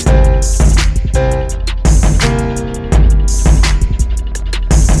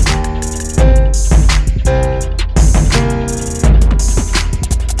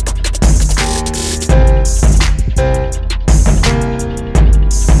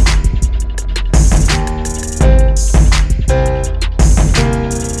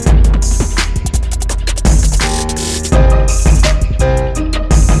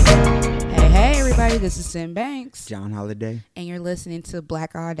Banks. John Holiday. And you're listening to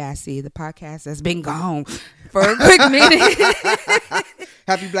Black Audacity, the podcast that's been gone for a quick minute.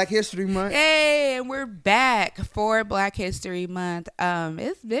 Happy Black History Month. Hey, and we're back for Black History Month.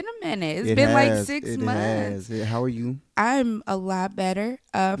 It's been a minute. It's been has. like 6 months. How are you? I'm a lot better.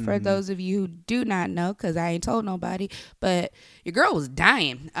 For those of you who do not know, because I ain't told nobody, but your girl was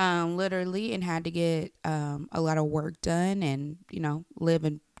dying, literally, and had to get a lot of work done and, live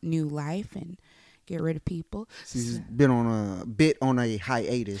a new life and get rid of people. She's been on a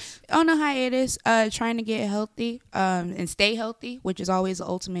hiatus. On a hiatus, trying to get healthy and stay healthy, which is always the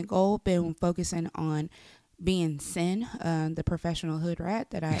ultimate goal. Been focusing on being Sin, the professional hood rat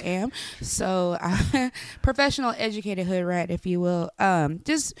that I am. So, professional educated hood rat, if you will.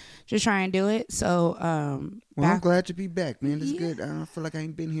 Just try and do it. So, I'm glad to be back, man. It's good. I don't feel like I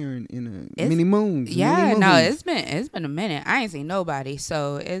ain't been here in many moons. Yeah, no, it's been a minute. I ain't seen nobody,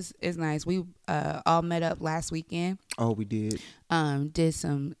 so it's nice. We all met up last weekend. Oh, we did. Did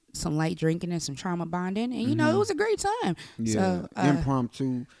some light drinking and some trauma bonding, and it was a great time. Yeah, so,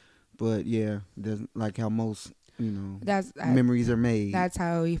 impromptu. But yeah, doesn't like how most memories are made. That's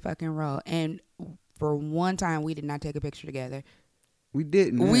how we fucking roll. And for one time, we did not take a picture together. We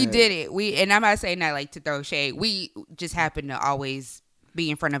didn't. We did it. And I'm not saying that like to throw shade. We just happen to always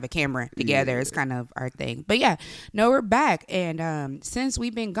be in front of a camera together. Yeah. It's kind of our thing. But yeah, no, we're back. And since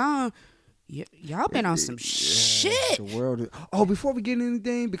we've been gone, y'all been on some shit. The world. Before we get into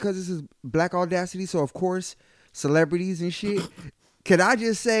anything, because this is Black Audacity, so of course celebrities and shit. Can I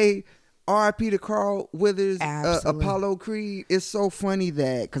just say R.I.P. to Carl Weathers, Apollo Creed? It's so funny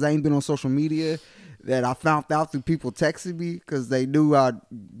that, because I ain't been on social media, that I found out through people texting me because they knew I'd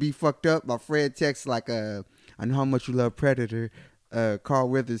be fucked up. My friend texts like, I know how much you love Predator. Carl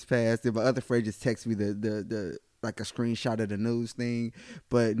Weathers passed. And my other friend just texted me the like a screenshot of the news thing.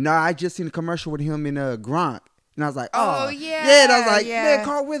 But no, I just seen a commercial with him in Gronk. And I was like, oh yeah. Yeah, and I was like, man,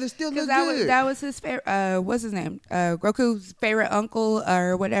 Carl Weathers still looks good. That was his favorite, what's his name? Goku's favorite uncle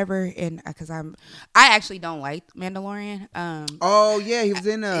or whatever. And because I actually don't like Mandalorian. He was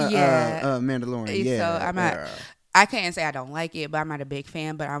in Mandalorian. Yeah. So I'm not, I can't say I don't like it, but I'm not a big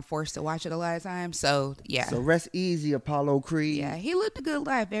fan, but I'm forced to watch it a lot of times. So yeah. So rest easy, Apollo Creed. Yeah, he lived a good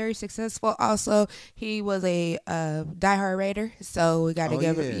life, very successful. Also, he was a diehard Raider, so we got to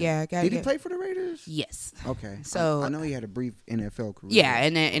give it. Yeah, did he play for the Raiders? Yes. Okay. So I know he had a brief NFL career. Yeah,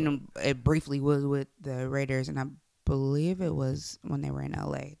 and it briefly was with the Raiders, and I believe it was when they were in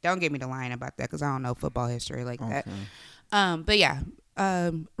LA. Don't get me to lying about that because I don't know football history like that. But yeah.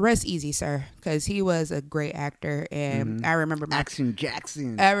 Rest easy, sir, because he was a great actor, and I remember Action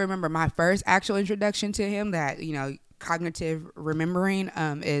Jackson. I remember my first actual introduction to him. That cognitive remembering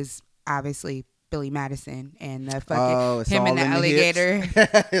is obviously Billy Madison and the fucking him and the alligator.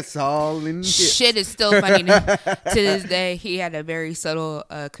 It's all in the hips. Shit is still funny to this day. He had a very subtle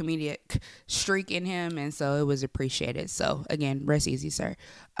comedic streak in him, and so it was appreciated. So again, rest easy, sir.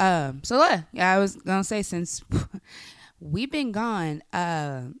 I was gonna say since. We've been gone.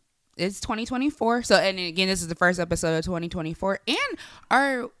 It's 2024. So, and again, this is the first episode of 2024, and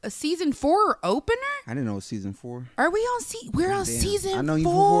our season 4 opener. I didn't know it was season 4. Are we on? We're on season 4. I know you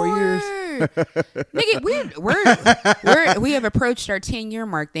for 4 years. Nigga, we have approached our 10-year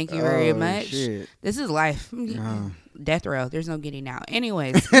mark. Thank you very much. Shit. This is life. Death row. There's no getting out.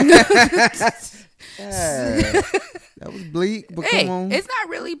 Anyways. That was bleak, but hey, come on. It's not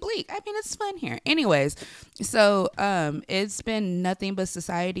really bleak. I mean, it's fun here. Anyways, so it's been nothing but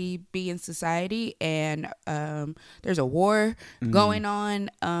society being society, and there's a war going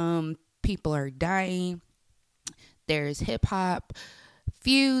on. People are dying. There's hip hop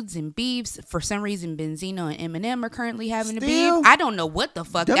feuds and beefs. For some reason, Benzino and Eminem are currently having a beef. I don't know what the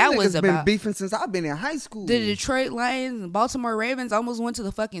fuck that was about. Been beefing since I've been in high school. The Detroit Lions and Baltimore Ravens almost went to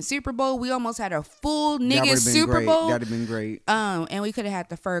the fucking Super Bowl. We almost had a full nigga Super Bowl. That'd have been great. And we could have had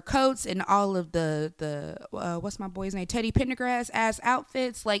the fur coats and all of the what's my boy's name? Teddy Pendergrass ass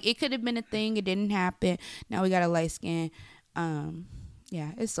outfits. Like, it could have been a thing. It didn't happen. Now we got a light skin.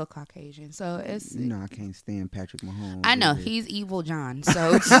 Yeah, it's so Caucasian. So it's... I can't stand Patrick Mahomes. I know. He's Evil John.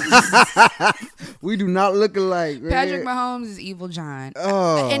 So... we do not look alike, man. Patrick Mahomes is Evil John.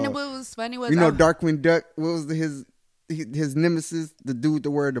 Oh. And what was funny was... Darkwing Duck, what was his nemesis? The dude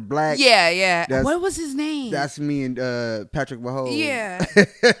that wear the black? Yeah. What was his name? That's me and Patrick Mahomes. Yeah.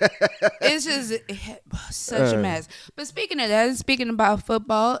 It's just such a mess. But speaking of that, speaking about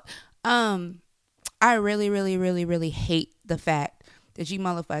football, I really, really, really, really hate the fact that you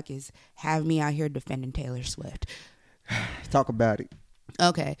motherfuckers have me out here defending Taylor Swift. Talk about it.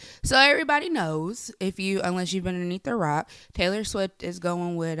 Okay, so everybody knows, unless you've been underneath the rock, Taylor Swift is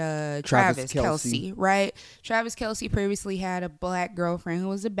going with Travis Kelce, right? Travis Kelce previously had a black girlfriend who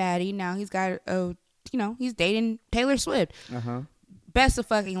was a baddie. Now he's got he's dating Taylor Swift. Best of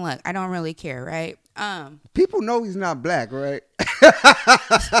fucking luck. I don't really care, right? People know he's not black, right?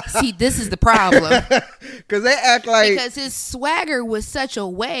 See, this is the problem. Because they act like... Because his swagger was such a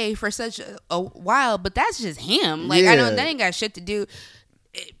way for such a while, but that's just him. Like, I don't... That ain't got shit to do...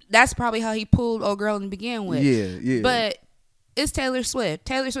 That's probably how he pulled old girl to begin with. Yeah. But it's Taylor Swift.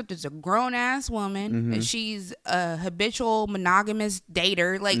 Taylor Swift is a grown ass woman. And she's a habitual monogamous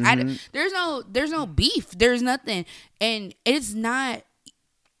dater. Like there's no beef. There's nothing, and it's not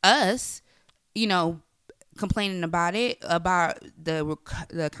us, complaining about it, about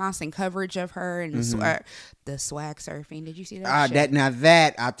the constant coverage of her and the swag surfing. Did you see that?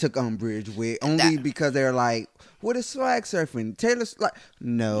 That I took umbrage with only because they're like, what is swag surfing? Taylor's like,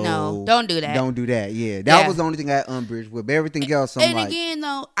 no, don't do that. Don't do that. Yeah, that was the only thing I had umbrage with. But everything else, I'm like. And again,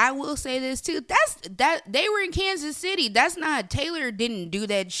 though, I will say this too. That they were in Kansas City. That's not Taylor didn't do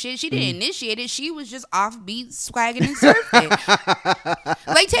that shit. She didn't initiate it. She was just offbeat swagging and surfing.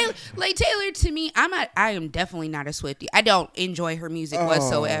 like Taylor to me, I am definitely not a Swiftie. I don't enjoy her music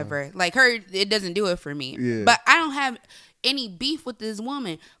whatsoever. Like it doesn't do it for me. Yeah. But I don't have any beef with this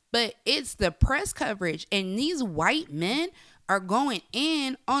woman. But it's the press coverage, and these white men are going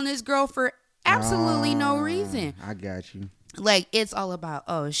in on this girl for absolutely no reason. I got you. Like, it's all about,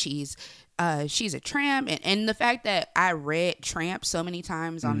 she's a tramp, and the fact that I read tramp so many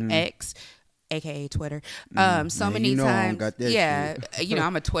times on X, aka Twitter, so many times. Yeah,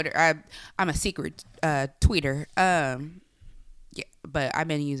 I'm a Twitter. I'm a secret tweeter. Yeah, but I've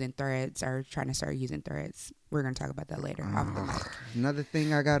been using Threads, or trying to start using Threads. We're gonna talk about that later. Another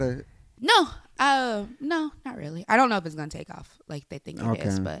thing I gotta. No, not really. I don't know if it's gonna take off like they think it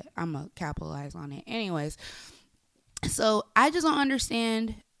is, but I'm gonna capitalize on it anyways. So I just don't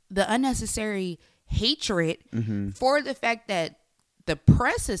understand the unnecessary hatred for the fact that the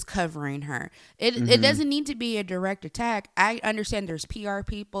press is covering her. It doesn't need to be a direct attack. I understand there's PR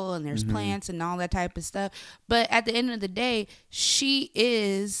people and there's plants and all that type of stuff, but at the end of the day, she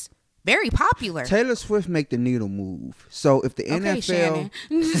is very popular. Taylor Swift make the needle move. So if the NFL...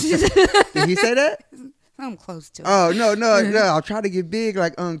 Did he say that? I'm close to it. Oh, no. I'll try to get big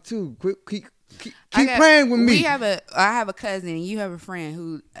like too. Keep playing with me. I have a cousin, and you have a friend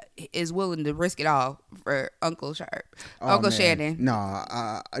who is willing to risk it all for Uncle Sharp, Uncle Shannon. No,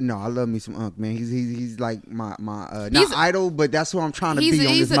 I love me some Unc, man. He's like my not idol, but that's who I'm trying to be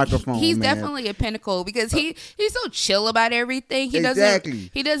on this microphone. He's definitely a pinnacle because he's so chill about everything. He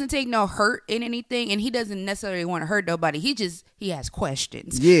doesn't take no hurt in anything, and he doesn't necessarily want to hurt nobody. He has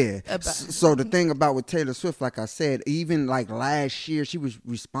questions. Yeah. So the thing about with Taylor Swift, like I said, even like last year, she was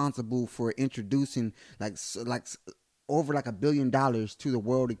responsible for introducing like over like $1 billion to the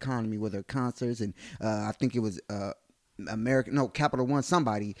world economy with her concerts, and I think it was Capital One,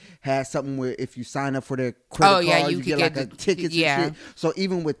 somebody had something where if you sign up for their credit card, you get like a tickets and shit. So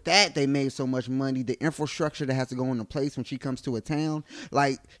even with that, they made so much money. The infrastructure that has to go into place when she comes to a town,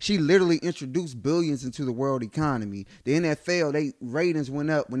 like she literally introduced billions into the world economy. The NFL, they ratings went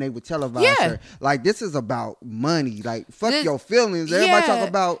up when they would televise her. Like, this is about money. Like, fuck your feelings. Everybody talk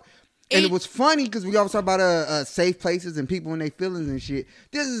about. And it was funny because we always talk about safe places and people in their feelings and shit.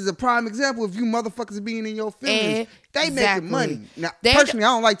 This is a prime example of you motherfuckers being in your feelings. They making money. Now, personally, I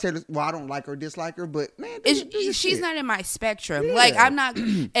don't like Taylor. Well, I don't like her, dislike her, but man, she's not in my spectrum. Yeah. Like, I'm not,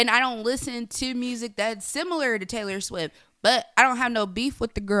 and I don't listen to music that's similar to Taylor Swift. But I don't have no beef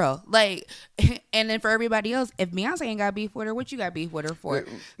with the girl. Like, and then for everybody else, if Beyonce ain't got beef with her, what you got beef with her for?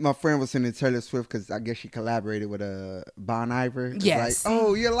 My friend was sending Taylor Swift because I guess she collaborated with Bon Iver. Yes. Like,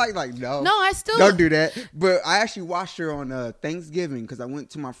 oh, you're like no. No, I still don't do that. But I actually watched her on Thanksgiving because I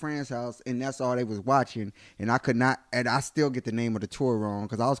went to my friend's house and that's all they was watching. And I could not, and I still get the name of the tour wrong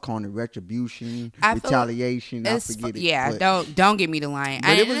because I was calling it Retribution, Retaliation. I forget it. Yeah, don't get me to lying.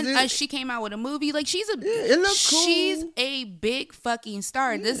 She came out with a movie. Like, it looked cool. She's a big fucking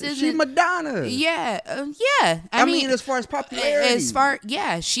star. This isn't. She Madonna. Yeah, yeah. I mean, as far as popularity,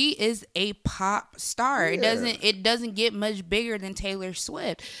 she is a pop star. Yeah. It doesn't get much bigger than Taylor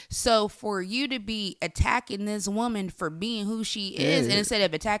Swift. So for you to be attacking this woman for being who she is, and instead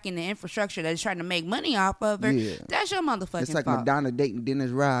of attacking the infrastructure that's trying to make money off of her, that's your motherfucking fault. It's like Madonna dating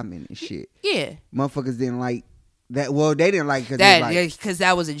Dennis Rodman and shit. Yeah, motherfuckers didn't like. That, well, they didn't like because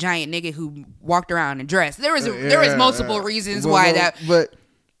that was a giant nigga who walked around and dressed. There was multiple reasons why that. But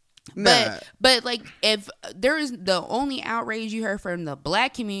Nah. But like, if there is the only outrage you heard from the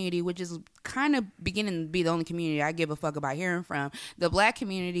black community, which is kind of beginning to be the only community I give a fuck about hearing from, the black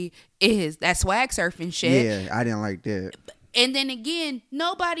community is that swag surfing shit. Yeah, I didn't like that. And then again,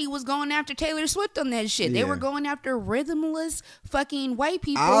 nobody was going after Taylor Swift on that shit. They were going after rhythmless fucking white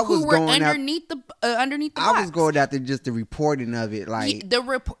people who were underneath the box. I was going after just the reporting of it, like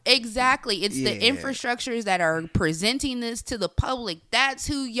exactly. It's the infrastructures that are presenting this to the public. That's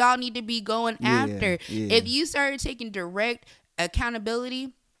who y'all need to be going after. Yeah. If you started taking direct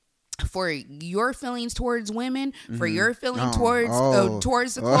accountability for your feelings towards women, for your feeling towards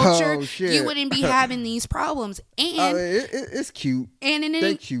the culture, you wouldn't be having these problems. And it's cute.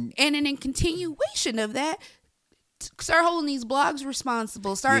 They're cute. And in continuation of that, start holding these blogs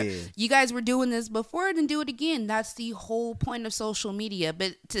responsible. You guys were doing this before, then do it again. That's the whole point of social media.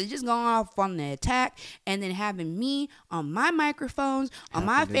 But to just go off on the attack and then having me on my microphones, on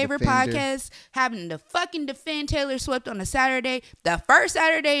my favorite podcast, having to fucking defend Taylor Swift on a Saturday, the first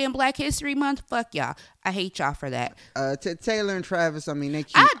Saturday in Black History Month, fuck y'all. I hate y'all for that. Taylor and Travis, I mean, they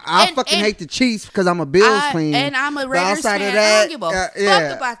cute. I fucking hate the Chiefs because I'm a Bills fan. And I'm a Raiders fan. I don't give a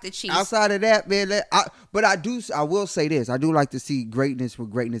fuck about the Chiefs. Outside of that, man, but I will say this. I do like to see greatness where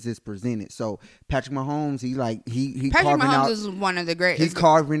greatness is presented. So Patrick Mahomes, he Patrick carving Mahomes out, is one of the greatest. He's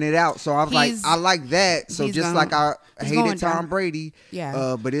carving it out. So I was like, I like that. So just like I hated Tom Brady.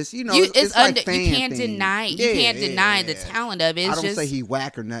 Yeah. But it's, it's like fan you can't thing. deny the talent of it. I don't say he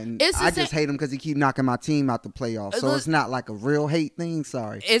whack or nothing. I just hate him because he keep knocking my team out the playoffs. So it's not like a real hate thing.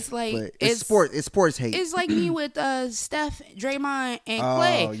 Sorry. It's like but it's sports hate. It's like me with Steph, Draymond, and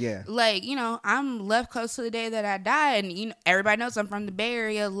Clay. Oh yeah. Like, I'm left coast to the day that I die, and everybody knows I'm from the Bay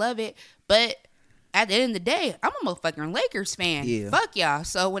Area, love it. But at the end of the day, I'm a motherfucking Lakers fan. Yeah. Fuck y'all.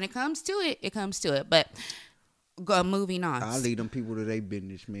 So when it comes to it, it comes to it. But moving on. I leave them people to their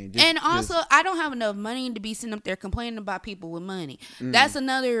business, man. I don't have enough money to be sitting up there complaining about people with money. That's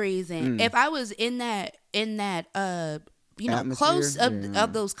another reason. If I was in that close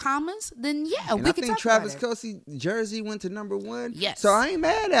of those commas, then we could talk about it. I think Travis Kelce jersey went to #1. Yes. So I ain't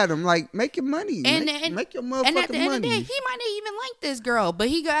mad at him. Like, make your money. Make your motherfucking money. And at the end of the day, he might not even like this girl, but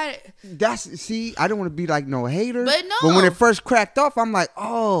he got it. I don't want to be like no hater. But no. But when it first cracked off, I'm like,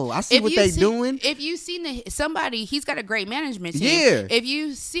 oh, I see what they doing. If you seen somebody, he's got a great management team. Yeah. If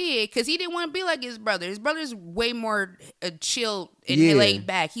you see it, because he didn't want to be like his brother. His brother's way more chill and laid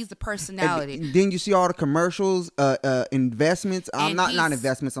back. He's the personality. And then you see all the commercials, investments. Not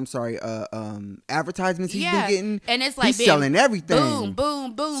investments. I'm sorry. Advertisements he's been getting. And it's like he's selling everything. Boom,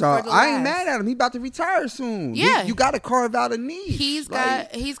 boom, boom. So I ain't mad at him. He about to retire soon. Yeah, you got to carve out a niche. He's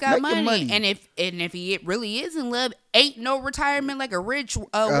got money. And if he really is in love, ain't no retirement like a rich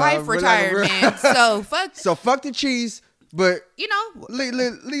wife retirement. So fuck the cheese. But lead on.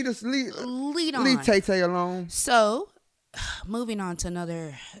 Leave Tay alone. So, moving on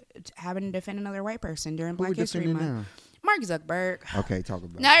to having to defend another white person during Black History Month. Now? Mark Zuckerberg. Okay, talk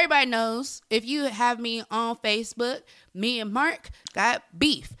about it. Now everybody knows, if you have me on Facebook, me and Mark got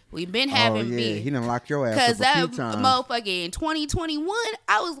beef. We've been having beef. He done locked your ass up a few times. Because that motherfucker in 2021,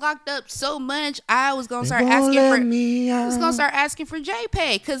 I was locked up so much, I was gonna start asking for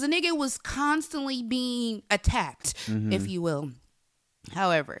JPay, because the nigga was constantly being attacked, if you will.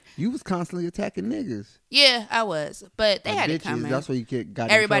 However, you was constantly attacking niggas. Yeah, I was, but they had it coming. That's why you got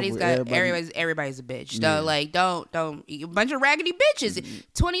everybody's a bitch. Yeah. So like, don't a bunch of raggedy bitches.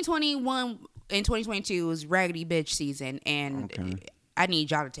 2021 and 2022 was raggedy bitch season, and I need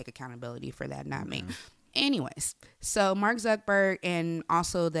y'all to take accountability for that, not me. Anyways, so Mark Zuckerberg and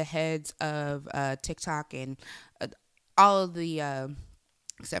also the heads of TikTok and all of the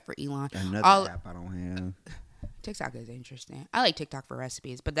except for Elon, app I don't have. TikTok is interesting. I like TikTok for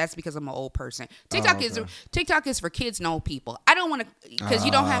recipes, but that's because I'm an old person. TikTok is for kids and old people. I don't want to, because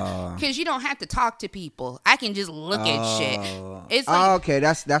you don't have to talk to people. I can just look at shit. It's like, okay.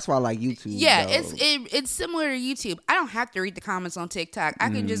 That's why I like YouTube. Yeah, it's similar to YouTube. I don't have to read the comments on TikTok.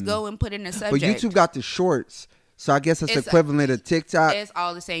 I can just go and put in a subject. But YouTube got the shorts. So I guess it's equivalent of TikTok. It's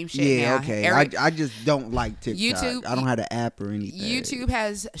all the same shit now. Yeah, okay. I just don't like TikTok. YouTube, I don't have the app or anything. YouTube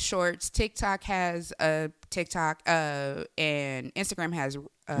has shorts. TikTok has TikTok, and Instagram has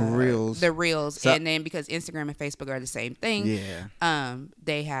Reels. The Reels, and then because Instagram and Facebook are the same thing,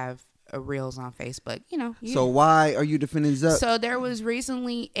 they have Reels on Facebook. So why are you defending Zuck? So there was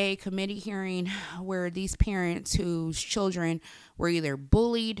recently a committee hearing where these parents whose children were either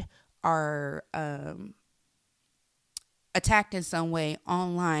bullied or attacked in some way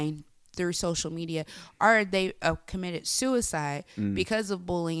online through social media, or they committed suicide because of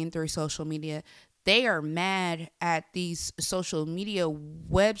bullying through social media, they are mad at these social media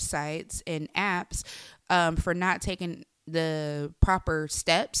websites and apps for not taking the proper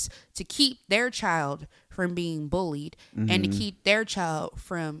steps to keep their child from being bullied and to keep their child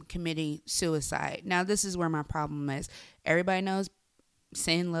from committing suicide. Now, this is where my problem is. Everybody knows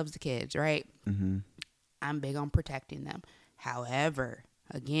sin loves the kids, right? I'm big on protecting them. However,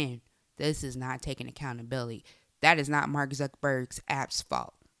 again, this is not taking accountability. That is not Mark Zuckerberg's app's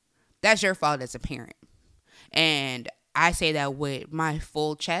fault. That's your fault as a parent. And I say that with my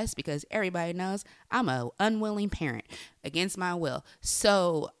full chest because everybody knows I'm an unwilling parent against my will.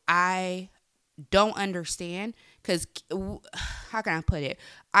 So I don't understand because how can I put it?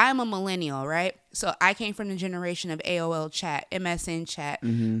 I'm a millennial, right? So I came from the generation of AOL chat, MSN chat.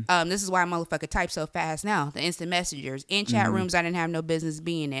 This is why motherfucker type so fast now. The instant messengers in chat rooms I didn't have no business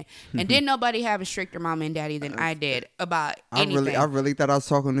being in, and didn't nobody have a stricter mom and daddy than I did about anything. I really thought I was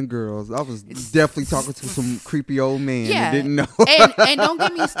talking to girls. I was definitely talking to some creepy old man that didn't know. and don't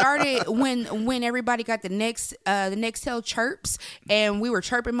get me started when everybody got the Nextel chirps and we were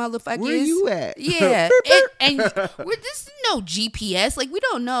chirping motherfuckers. Where you at? Yeah, and this is no GPS. Like we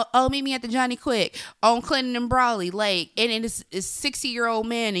don't know. Oh, meet me at the Johnny Quick on Clinton and Brawley. Like, and it's 60-year-old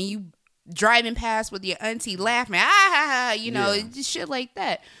man, and you driving past with your auntie laughing, just shit like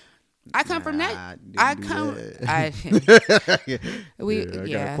that. I come from that.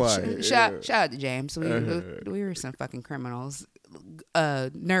 Shout out to James. We were some fucking criminals,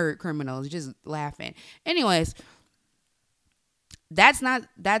 nerd criminals, just laughing. Anyways. That's not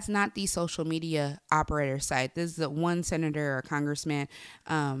the social media operator site. This is the one senator or congressman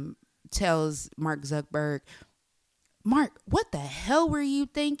tells Mark Zuckerberg, Mark, what the hell were you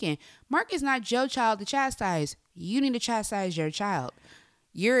thinking? Mark is not your child to chastise. You need to chastise your child.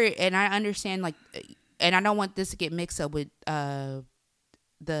 And I understand, like, and I don't want this to get mixed up with the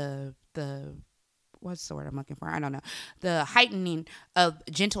what's the word I'm looking for? I don't know. The heightening of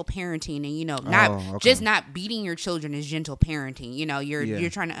gentle parenting and, just not beating your children is gentle parenting. You're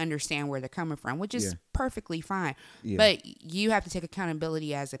trying to understand where they're coming from, which is perfectly fine. Yeah. But you have to take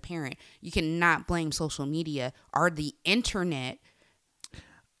accountability as a parent. You cannot blame social media or the internet.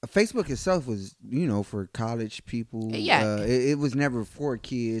 Facebook itself was, for college people. Yeah. It was never for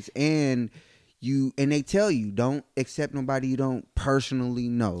kids. And they tell you don't accept nobody you don't personally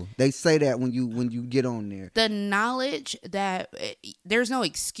know. They say that when you get on there. The knowledge that there's no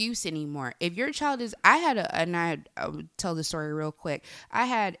excuse anymore. If your child is, I would tell the story real quick. I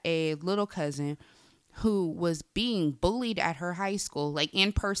had a little cousin who was being bullied at her high school, like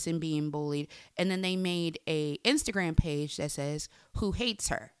in person being bullied, and then they made a Instagram page that says "Who hates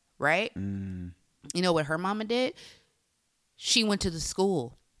her?" Right? You know what her mama did? She went to the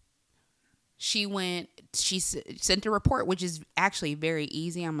school. She sent a report, which is actually very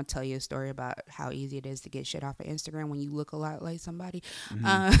easy. I'm going to tell you a story about how easy it is to get shit off of Instagram when you look a lot like somebody.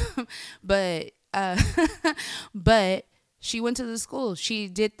 But she went to the school. She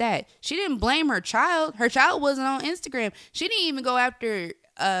did that. She didn't blame her child. Her child wasn't on Instagram. She didn't even go after,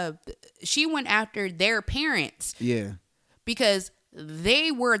 she went after their parents. Yeah. Because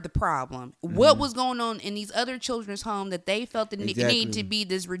they were the problem. What was going on in these other children's home that they felt the need to be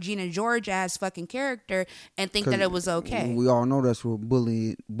this Regina George ass fucking character and think that it was okay? We all know that's where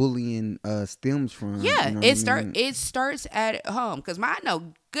bullying stems from. Yeah, it starts at home. Because I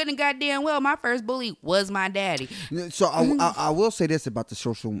know good and goddamn well my first bully was my daddy. So I will say this about the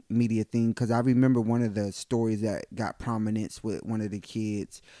social media thing, because I remember one of the stories that got prominence with one of the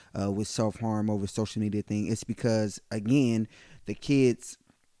kids with self-harm over social media thing. It's because, again, the kids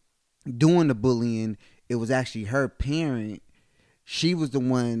doing the bullying, it was actually her parent. She was the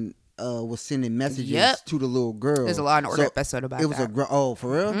one was sending messages to the little girl. There's a Law and Order episode about that. It was for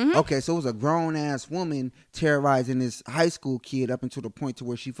real? Mm-hmm. Okay, so it was a grown ass woman terrorizing this high school kid up until the point to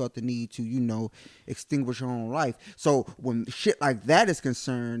where she felt the need to, extinguish her own life. So when shit like that is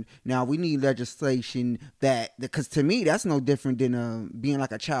concerned, now we need legislation because to me that's no different than being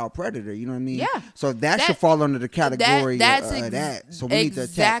like a child predator. You know what I mean? Yeah. So that should fall under the category of that. So we need to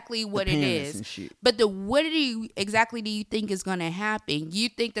exactly what it is. And shit. But what exactly do you think is going to happen? You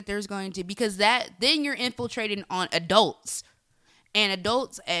think that there's going to, because then you're infiltrating on adults,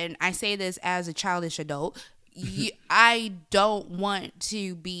 and I say this as a childish adult, I don't want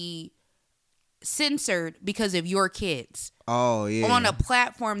to be censored because of your kids. Oh yeah. On a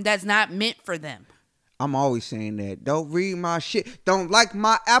platform that's not meant for them. I'm always saying that. Don't read my shit. Don't like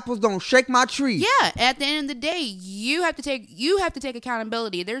my apples. Don't shake my tree. Yeah. At the end of the day, you have to take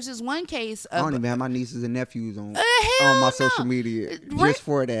accountability. There's this one case of, I don't even have my nieces and nephews on my social media just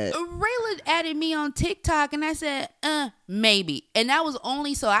for that. Rayla added me on TikTok, and I said, maybe. And that was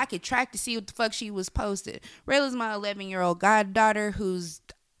only so I could track to see what the fuck she was posting. Rayla's my 11-year-old goddaughter who's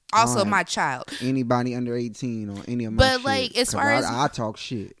also my child. Anybody under 18 or any of my shit. But like, as far as I talk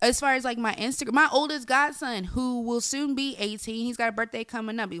shit. As far as like my Instagram, my oldest godson, who will soon be 18, he's got a birthday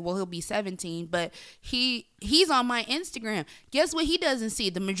coming up. Well, he'll be 17, but he's on my Instagram. Guess what he doesn't see?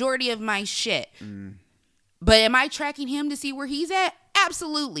 The majority of my shit. But am I tracking him to see where he's at?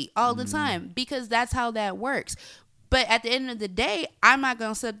 Absolutely, all the time, because that's how that works. But at the end of the day, I'm not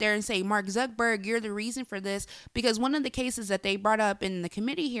going to sit up there and say, Mark Zuckerberg, you're the reason for this. Because one of the cases that they brought up in the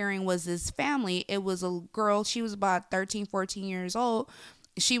committee hearing was this family. It was a girl. She was about 13, 14 years old.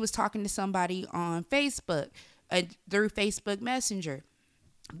 She was talking to somebody on Facebook through Facebook Messenger.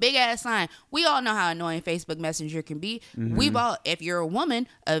 Big ass sign. We all know how annoying Facebook Messenger can be. We've all, if you're a woman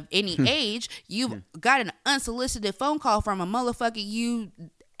of any age, you've got an unsolicited phone call from a motherfucker you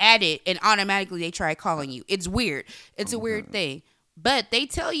added, and automatically they try calling you. It's weird. It's a weird thing. But they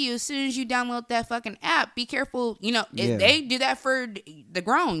tell you as soon as you download that fucking app, be careful. You know, they do that for the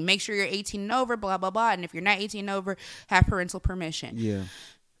grown. Make sure you're 18 and over, blah, blah, blah. And if you're not 18 and over, have parental permission. Yeah.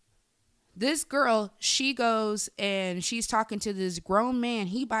 This girl, she goes and she's talking to this grown man.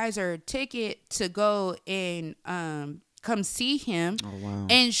 He buys her a ticket to go and come see him. Oh, wow.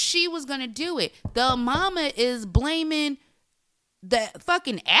 And she was going to do it. The mama is blaming the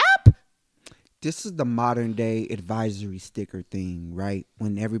fucking app. This is the modern day advisory sticker thing, right?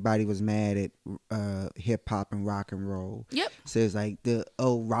 When everybody was mad at hip hop and rock and roll. Yep. Says like the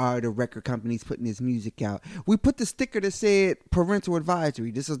record company's putting this music out. We put the sticker that said parental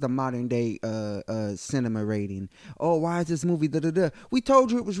advisory. This is the modern day cinema rating. Oh, why is this movie da-da-da? We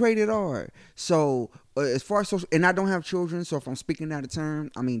told you it was rated R. So as far as social, and I don't have children, so if I'm speaking out of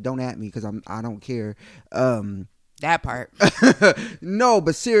turn, I mean, don't at me because I don't care. That part. No,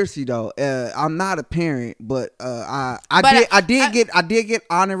 but seriously though, I'm not a parent, but I did get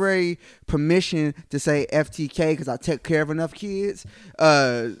honorary permission to say FTK because I took care of enough kids.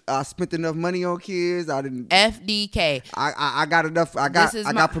 I spent enough money on kids. I didn't FDK. I got enough. I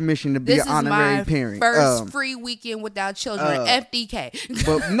got permission to be an honorary parent. First free weekend without children.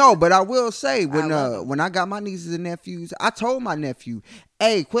 FDK. But I will say when I got my nieces and nephews, I told my nephew,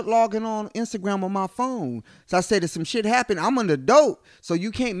 hey, quit logging on Instagram on my phone. So I said, if some shit happened, I'm an adult, so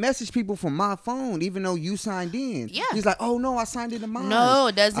you can't message people from my phone, even though you signed in. Yeah. He's like, oh, no, I signed into mine. No,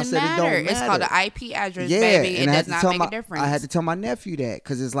 it doesn't matter. It's called an IP address, baby. It does not make a difference. I had to tell my nephew that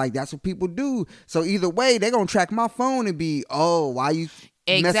because it's like, that's what people do. So either way, they're going to track my phone and be, oh, why you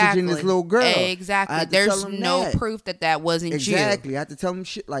messaging this little girl? Exactly. There's no proof that wasn't you. Exactly. I had to tell him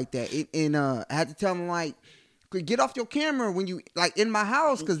shit like that. And I had to tell him, like, get off your camera when you like in my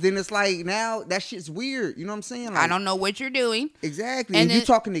house, because then it's like now that shit's weird. You know what I'm saying? Like, I don't know what you're doing. Exactly. And you're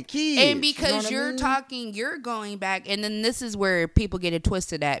talking to kids. And because you're talking, you're going back. And then this is where people get it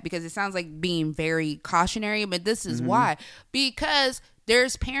twisted at, because it sounds like being very cautionary, but this is why. Because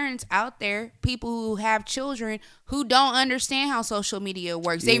there's parents out there, people who have children who don't understand how social media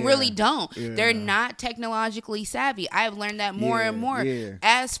works. They really don't. Yeah. They're not technologically savvy. I've learned that more and more. Yeah.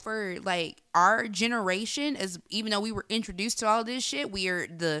 As for like our generation, as even though we were introduced to all this shit, we are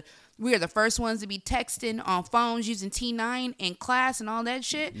the first ones to be texting on phones using T9 in class and all that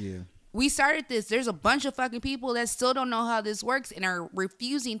shit. Yeah. We started this. There's a bunch of fucking people that still don't know how this works and are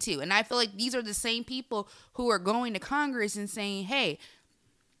refusing to. And I feel like these are the same people who are going to Congress and saying, hey,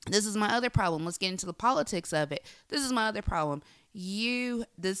 this is my other problem. Let's get into the politics of it. This is my other problem.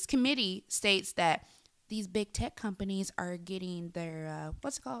 This committee states that these big tech companies are getting their,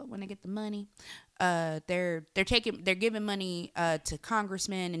 what's it called when they get the money? They're giving money to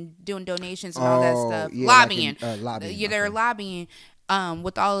congressmen and doing donations and all that stuff. Yeah, lobbying. Lobbying. They're lobbying.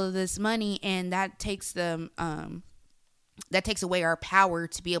 With all of this money, and that takes them, that takes away our power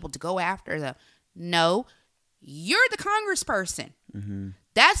to be able to go after them. No, you're the congressperson. Mm-hmm.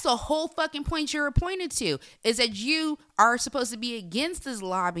 That's the whole fucking point you're appointed to, is that you are supposed to be against this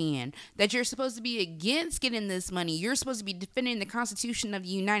lobbying, that you're supposed to be against getting this money. You're supposed to be defending the Constitution of the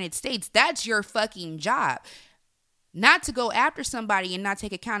United States. That's your fucking job. Not to go after somebody and not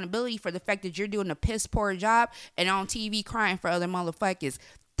take accountability for the fact that you're doing a piss poor job and on TV crying for other motherfuckers.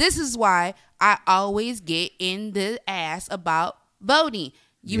 This is why I always get in the ass about voting.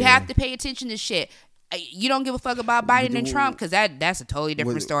 You have to pay attention to shit. You don't give a fuck about Biden and Trump, because that's a totally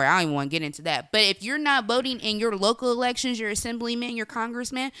different story. I don't even want to get into that. But if you're not voting in your local elections, your assemblyman, your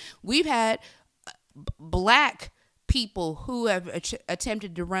congressman, we've had black people who have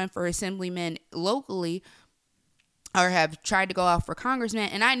attempted to run for assemblymen locally or have tried to go out for congressman,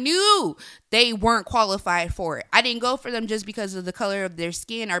 and I knew they weren't qualified for it. I didn't go for them just because of the color of their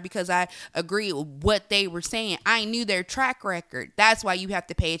skin or because I agreed with what they were saying. I knew their track record. That's why you have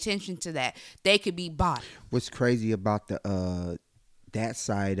to pay attention to that. They could be bought. What's crazy about the that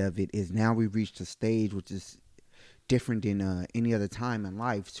side of it is now we've reached a stage which is different than any other time in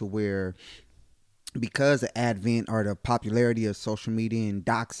life, to where because the advent or the popularity of social media and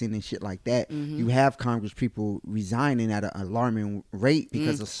doxing and shit like that, you have Congress people resigning at an alarming rate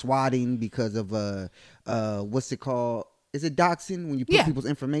because of swatting, because of what's it called? Is it doxing when you put people's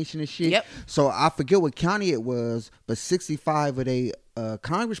information and shit? Yep. So I forget what county it was, but 65 of they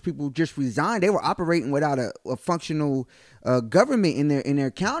Congress people just resigned. They were operating without a functional government in their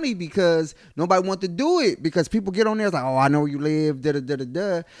county because nobody wanted to do it, because people get on there, it's like, oh, I know where you live, da da da da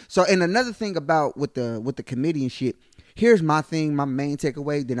da. So, and another thing about with the committee and shit, here's my thing, my main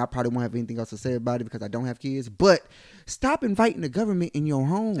takeaway, then I probably won't have anything else to say about it because I don't have kids, but stop inviting the government in your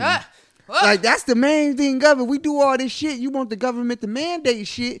home. Like, that's the main thing, government. We do all this shit. You want the government to mandate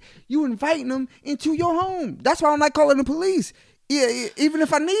shit. You inviting them into your home. That's why I'm not calling the police. Yeah, even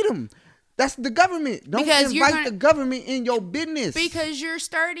if I need them. That's the government. Don't invite the government in your business. Because you're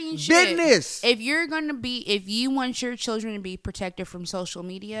starting shit. Business. If you want your children to be protected from social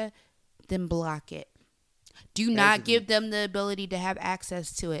media, then block it. Do not give them the ability to have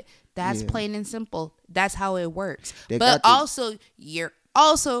access to it. That's plain and simple. That's how it works. But also, you're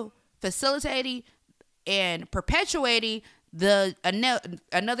also facilitating and perpetuating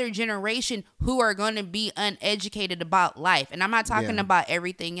another generation who are going to be uneducated about life. And I'm not talking about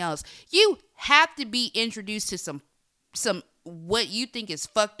everything else. You have to be introduced to some what you think is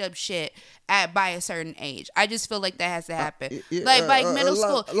fucked up shit by a certain age. I just feel like that has to happen. Like middle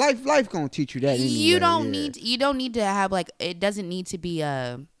school. Life gonna teach you that anyway. You don't need to have, like, it doesn't need to be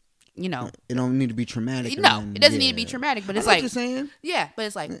you know, it don't need to be traumatic. No, it doesn't need to be traumatic, but it's like, what you're saying. Yeah, but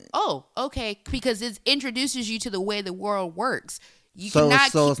it's like, oh, okay, because it introduces you to the way the world works. It's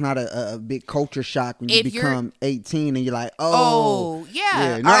not a big culture shock when you become 18 and you're like,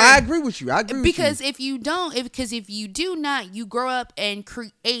 yeah. No, I agree with you. Because if you do not, you grow up and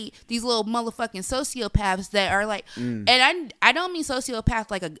create these little motherfucking sociopaths that are like, and I don't mean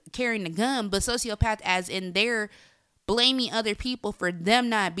sociopath like a carrying a gun, but sociopath as in they're blaming other people for them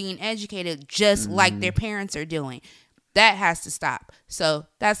not being educated, just like their parents are doing. That has to stop. So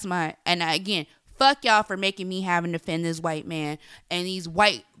that's again, fuck y'all for making me having to defend this white man and these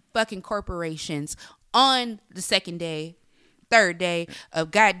white fucking corporations on the third day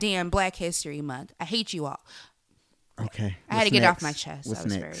of goddamn Black History Month. I hate you all. Okay. I had to get it off my chest. What's I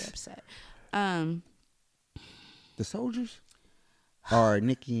was next? very upset. The soldiers? Or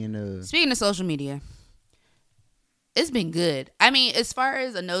Nikki and Speaking of social media, it's been good. I mean, as far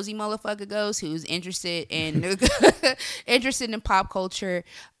as a nosy motherfucker goes who's interested in pop culture,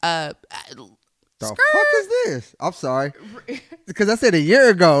 the fuck is this? I'm sorry. Because I said a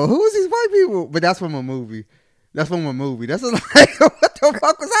year ago, who was these white people? But that's from a movie. That's like, what the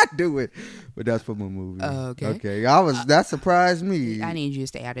fuck was I doing? But that's from a movie. Oh, okay. Okay. That surprised me. I need you to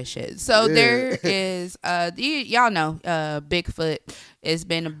stay out of shit. So there is y'all know Bigfoot. It's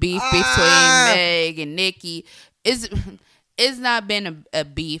been a beef between Meg and Nikki. It's not been a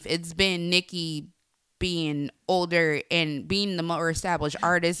beef. It's been Nikki being older and being the more established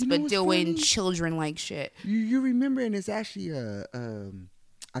artist, but doing funny? Children like shit. You remember, and it's actually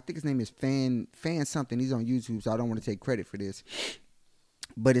I think his name is Fan something. He's on YouTube, so I don't want to take credit for this.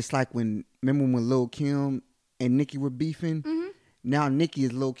 But it's like remember when Lil' Kim and Nikki were beefing? Mm-hmm. Now Nikki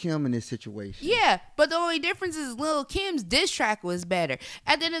is Lil' Kim in this situation. Yeah, but the only difference is Lil' Kim's diss track was better.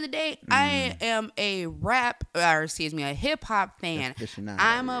 At the end of the day, I am a a hip hop fan.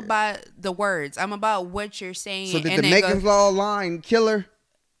 I'm about the words. I'm about what you're saying. So did the Megan's Law line killer?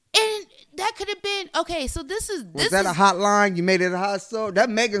 And that could have been okay. So was that a hot line? You made it a hot song? That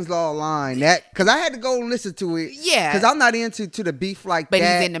Megan's Law line, because I had to go and listen to it. Yeah, because I'm not into the beef like but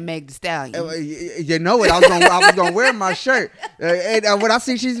that. But he's into Meg Thee Stallion. You know it. I was gonna wear my shirt. And when I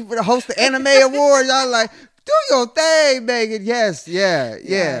see she's host the Anime Awards, I was like, do your thing, Megan. Yes, yeah.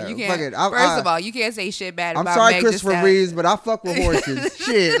 You can't. Fuck it. First of all, you can't say shit bad about Meg. I'm sorry, Christopher Reeves, but I fuck with horses.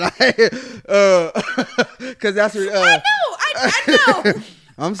 Shit, because that's what. I know.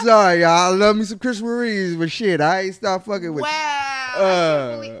 I'm sorry, y'all. I love me some Christopher Reeves, but shit, I ain't stop fucking with.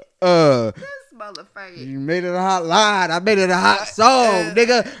 Wow. This motherfucker. You made it a hot line. I made it a hot song,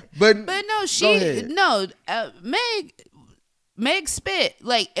 nigga. But no, Meg spit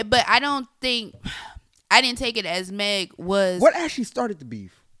but I don't think I didn't take it as Meg was. What actually started the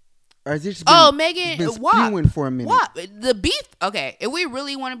beef? Or has it been, Megan, been spewing for a minute? WAP. The beef. Okay, if we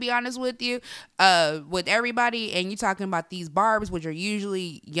really want to be honest with you, with everybody, and you're talking about these barbs, which are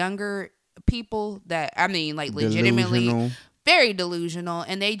usually younger people that, I mean, like legitimately Delusional. very delusional,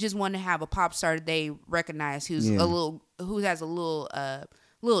 and they just want to have a pop star that they recognize who has a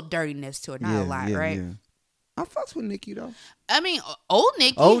little dirtiness to it, not a lot, right? Yeah. I fucks with Nicki though. I mean, old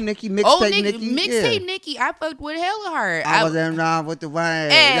Nicki, mixtape Nicki. I fucked with hella hard. I wasn't wrong with the wine.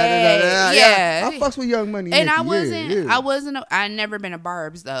 Yeah, I fucks with Young Money. And Nicki. I never been a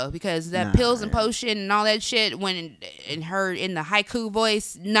Barb's though, because that pills and potion and all that shit when in the haiku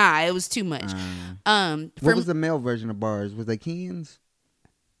voice, it was too much. What was the male version of Barb's? Was they Kens?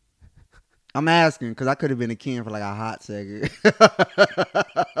 I'm asking because I could have been a Ken for like a hot second.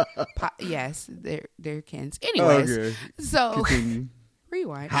 Yes, they're Kens. Anyways, okay. So continue.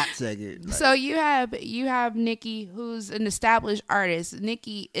 Rewind. Hot second. Like. So you have Nicki, who's an established artist.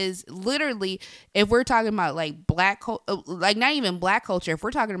 Nicki is literally, if we're talking about like like not even black culture, if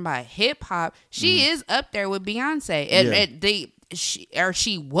we're talking about hip hop, she is up there with Beyonce. And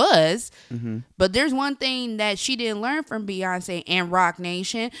she was, but there's one thing that she didn't learn from Beyonce and Rock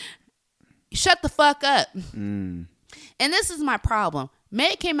Nation. Shut the fuck up. And this is my problem.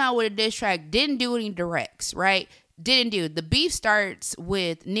 Meg came out with a diss track, didn't do any directs, right? The beef starts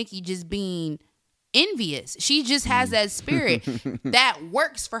with Nicki just being envious. She just has that spirit. That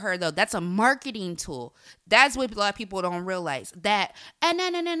works for her though. That's a marketing tool. That's what a lot of people don't realize. That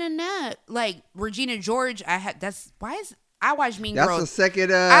like Regina George, I watched Mean Girls. That's a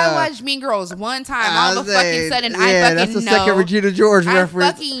second. I watched Mean Girls one time. All of a fucking sudden, that's a second Regina George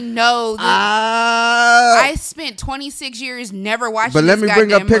reference. I fucking know that. I spent 26 years never watching. But let me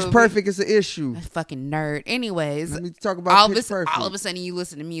bring up Pitch movie. Perfect. It's an issue. A fucking nerd. Anyways, let me talk about Pitch Perfect. All of a sudden, you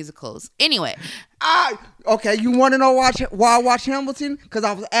listen to musicals. Anyway. Okay, you want to know why I watch Hamilton? Because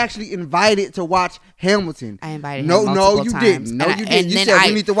I was actually invited to watch Hamilton. I invited him multiple times. No, you didn't. You said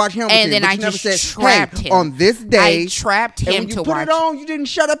we need to watch Hamilton. And then I just trapped him. On this day. I trapped him to watch. When you put it on, you didn't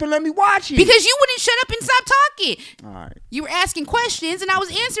shut up and let me watch it. Because you wouldn't shut up and stop talking. All right. You were asking questions, and I was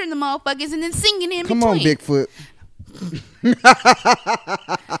answering the motherfuckers and then singing in between. Come on, Bigfoot.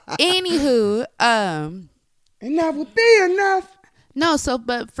 Anywho, and that would be enough. No,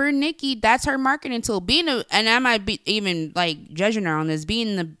 but for Nicki, that's her marketing tool. And I might be even like judging her on this.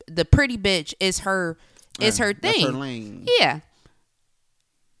 Being the pretty bitch is her thing. That's her lane. Yeah,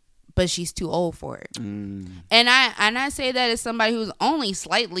 but she's too old for it. And I say that as somebody who's only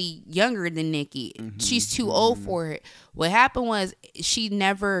slightly younger than Nicki. She's too old for it. What happened was she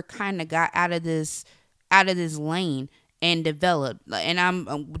never kind of got out of this lane and developed. And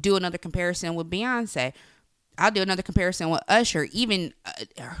I'm do another comparison with Beyonce. I'll do another comparison with Usher. Even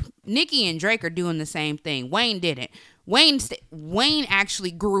Nicki and Drake are doing the same thing. Wayne didn't. Wayne actually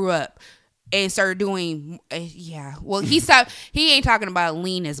grew up and started doing. Well, he stopped. He ain't talking about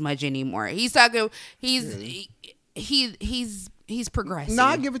lean as much anymore. He's talking. He's progressing. No,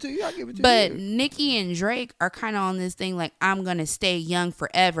 I give it to you. But Nicki and Drake are kind of on this thing like, I'm gonna stay young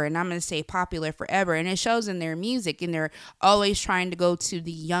forever and I'm gonna stay popular forever, and it shows in their music. And they're always trying to go to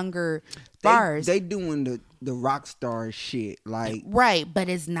the younger bars. They doing the rock star shit, like right, but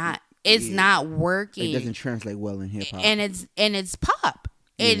it's not. It's not working. It doesn't translate well in hip hop, and it's pop.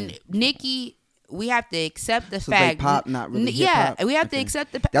 And Nicki, we have to accept the fact. They pop, not really hip hop. We have to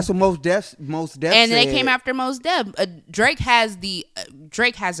accept the. That's what Most Def. And they came after Most Def. Drake has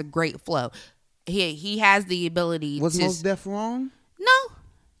a great flow. He has the ability. Was Most Def wrong? No.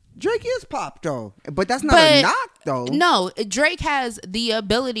 Drake is pop though, but that's not a knock though. No, Drake has the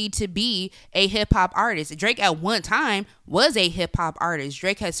ability to be a hip hop artist. Drake at one time was a hip hop artist.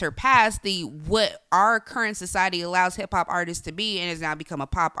 Drake has surpassed what our current society allows hip hop artists to be, and has now become a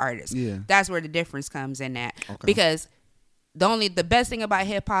pop artist. Yeah, that's where the difference comes in that. Okay. Because the best thing about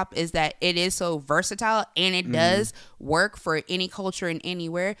hip hop is that it is so versatile and it does work for any culture and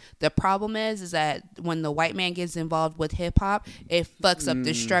anywhere. The problem is that when the white man gets involved with hip hop, it fucks up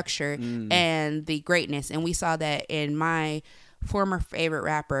the structure and the greatness. And we saw that in my former favorite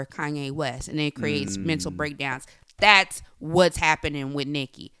rapper, Kanye West, and it creates mental breakdowns. That's what's happening with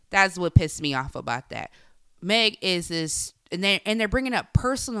Nicki. That's what pissed me off about that. Meg is this, and they're bringing up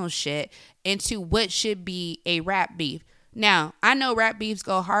personal shit into what should be a rap beef. Now, I know rap beefs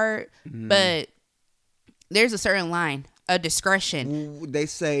go hard, but there's a certain line of discretion. They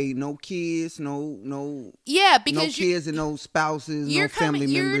say no kids, no. Yeah, because no kids and no spouses, no family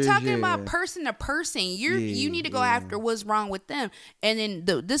members. You're talking about person to person. You need to go after what's wrong with them. And then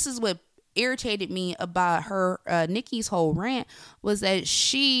this is what irritated me about her, Nicki's whole rant, was that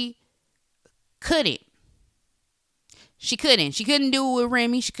she couldn't. She couldn't. She couldn't do it with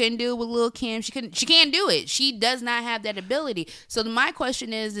Remy. She couldn't do it with Lil' Kim. She can't do it. She does not have that ability. So my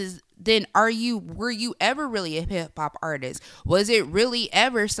question is then were you ever really a hip hop artist? Was it really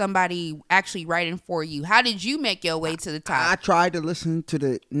ever somebody actually writing for you? How did you make your way to the top? I tried to listen to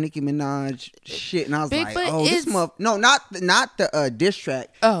the Nicki Minaj shit, and I was Bigfoot like, "Oh, this no, not the diss track.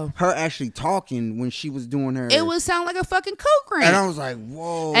 Oh, her actually talking when she was doing her. It would sound like a fucking coke ring." And I was like,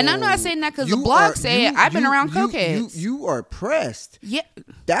 "Whoa!" And I'm not saying that because the blog say it. I've been around cokeheads. You are pressed. Yeah,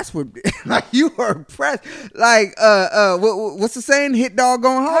 that's what. Like you are pressed. Like what's the saying? Hit dog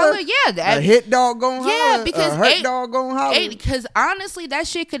gon' holler. Yeah, a hit dog gon' holler. Yeah, because hurt dog gon' holler. Because honestly, that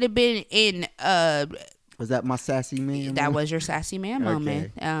shit could have been in. Was that my sassy man? That was your sassy man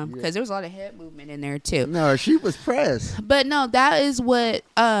moment. Because there was a lot of head movement in there too. No, she was pressed. But no, that is what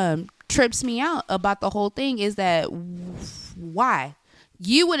trips me out about the whole thing is that why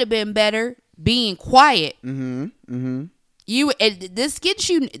you would have been better being quiet. This gets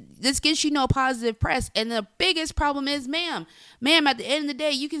you no positive press, and the biggest problem is, ma'am, at the end of the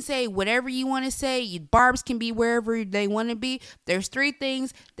day, you can say whatever you want to say. Barbs can be wherever they want to be. There's 3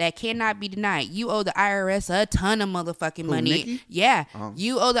 things that cannot be denied. You owe the IRS a ton of motherfucking money. Nikki? Yeah,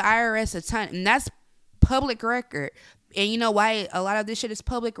 you owe the IRS a ton, and that's public record. And you know why a lot of this shit is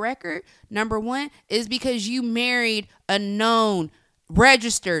public record? Number 1 is because you married a known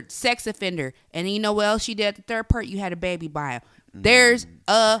registered sex offender, and you know what else you did at the third part? You had a baby by him. There's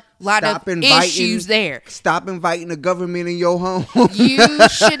a lot of issues there. Stop inviting the government in your home. You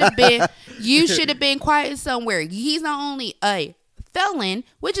should have been quiet somewhere. He's not only a felon,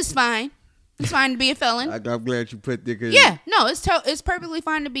 which is fine. It's fine to be a felon. I'm glad you put that. Yeah, no, it's perfectly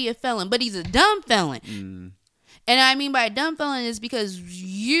fine to be a felon, but he's a dumb felon. And I mean by a dumb felon is because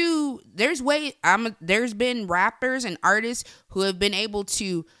there's been rappers and artists who have been able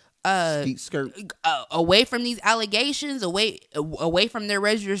to away from these allegations, away from their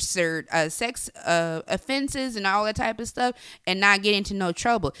registered sex offenses and all that type of stuff, and not get into no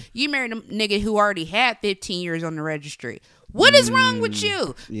trouble. You married a nigga who already had 15 years on the registry. What is wrong with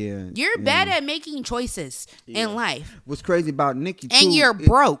you? Yeah, you're bad at making choices in life. What's crazy about Nicki too, and you're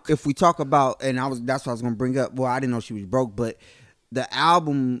broke. If we talk about, that's what I was gonna bring up. Well, I didn't know she was broke, but the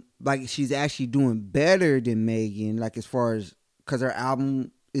album, like, she's actually doing better than Megan. Like, as far as, because her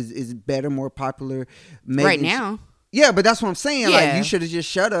album is better, more popular. Megan's, right now. Yeah, but that's what I'm saying. Yeah. Like, you should have just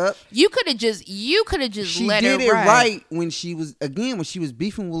shut up. You could have just let her ride. She did it right when she was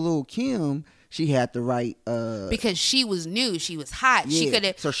beefing with Lil' Kim. She had the right because she was new, she was hot. Yeah. She could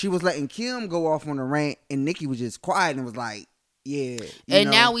have. So she was letting Kim go off on a rant, and Nicki was just quiet and was like, "Yeah."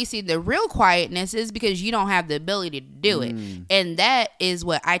 Now we see the real quietness is because you don't have the ability to do it, and that is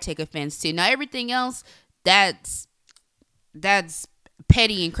what I take offense to. Now everything else, that's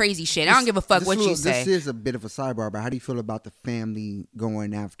petty and crazy shit. I don't give a fuck what you say. This is a bit of a sidebar, but how do you feel about the family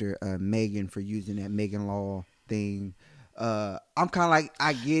going after Megan for using that Megan Law thing? I'm kind of like,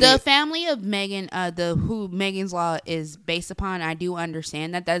 I get the family of Megan, who Megan's Law is based upon. I do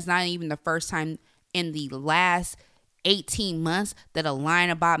understand that. That's not even the first time in the last 18 months that a line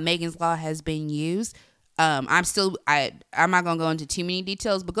about Megan's Law has been used. I'm not gonna go into too many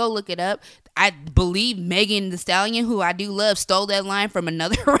details, but go look it up. I believe Megan Thee Stallion, who I do love, stole that line from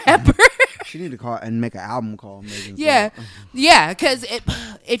another rapper. She need to call and make an album called Megan's Law. Yeah, because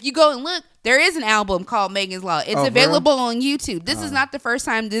if you go and look, there is an album called Megan's Law. It's available on YouTube. This is not the first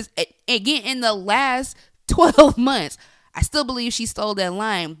time again, in the last 12 months. I still believe she stole that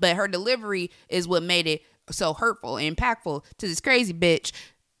line, but her delivery is what made it so hurtful and impactful to this crazy bitch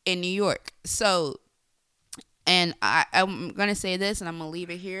in New York. So, and I'm going to say this, and I'm going to leave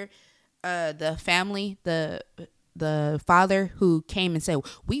it here. The family, the father who came and said,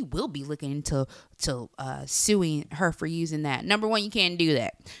 we will be looking into suing her for using that. Number 1, you can't do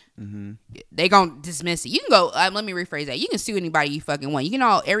that. They gonna dismiss it. You can go. Let me rephrase that. You can sue anybody you fucking want.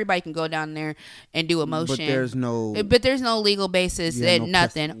 Everybody can go down there and do a motion. But there's no legal basis and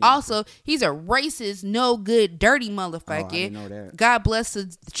nothing. Also, he's a racist, no good, dirty motherfucker. I didn't know that. God bless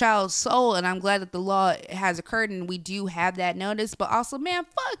the child's soul, and I'm glad that the law has occurred and we do have that notice. But also, man,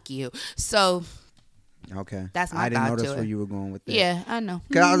 fuck you. So. Okay, that's my. I didn't know that's where you were going with that. Yeah, I know.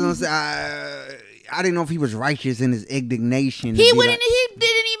 Cause I was gonna say, I didn't know if he was righteous in his indignation. He didn't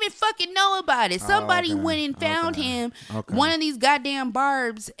even fucking know about it. Somebody went and found him one of these goddamn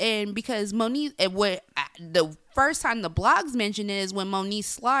barbs, and because Moniece, the first time the blogs mentioned it is when Moniece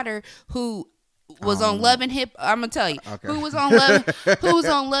Slaughter, who was on Love and Hip. I'm gonna tell you who was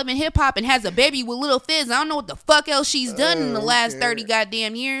on Love and Hip Hop and has a baby with Lil Fizz. I don't know what the fuck else she's done in the last 30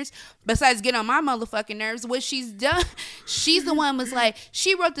 goddamn years besides get on my motherfucking nerves. What she's done, she's the one was like,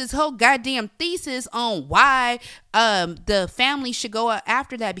 she wrote this whole goddamn thesis on why the family should go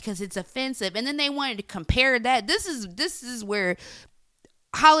after that because it's offensive, and then they wanted to compare that. This is where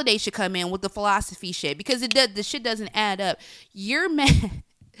Holiday should come in with the philosophy shit because the shit doesn't add up. You're mad.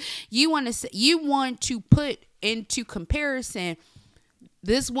 You want to put into comparison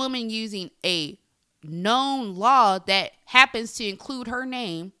this woman using a known law that happens to include her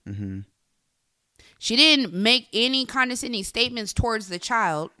name. Mm-hmm. She didn't make any condescending statements towards the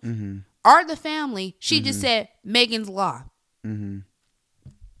child or the family. She just said Megan's Law. Mm-hmm.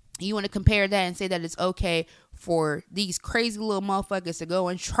 You want to compare that and say that it's okay for these crazy little motherfuckers to go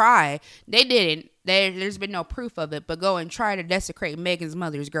and try. They didn't. There's been no proof of it, but go and try to desecrate Megan's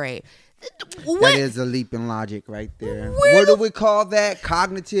mother's grave. What? That is a leap in logic right there. What do we call that?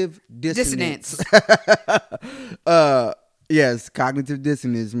 Cognitive dissonance. Yes, cognitive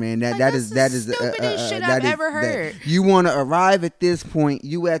dissonance, man. That is stupidest shit I've ever heard. You want to arrive at this point,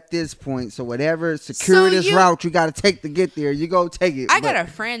 you at this point. So whatever circuitous route you got to take to get there, you go take it. I got a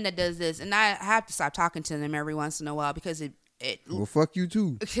friend that does this, and I have to stop talking to them every once in a while because it well, fuck you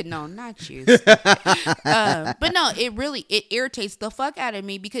too. No, not you. But no, it irritates the fuck out of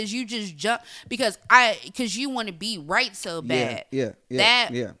me because you just jump because you want to be right so bad.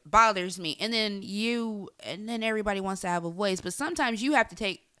 That bothers me. And then everybody wants to have a voice, but sometimes you have to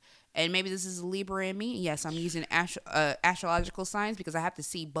take. And maybe this is a Libra in me. Yes, I'm using astrological signs because I have to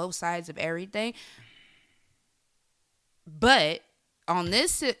see both sides of everything. But on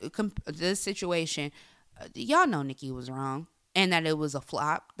this situation, y'all know Nikki was wrong and that it was a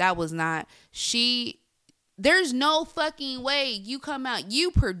flop. That was not there's no fucking way you come out,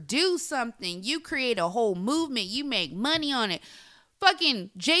 you produce something, you create a whole movement, you make money on it.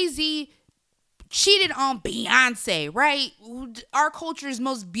 Fucking Jay-Z cheated on Beyonce, right? Our culture's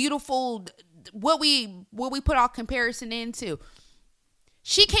most beautiful, what we put our comparison into.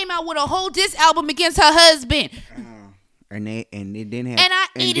 She came out with a whole diss album against her husband. And they didn't have, and I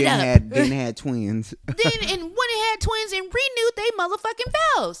ate it up. Didn't have twins. And when it had twins and renewed they motherfucking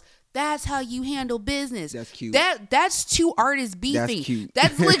vows. That's how you handle business. That's cute. That's two artists beefing. That's cute.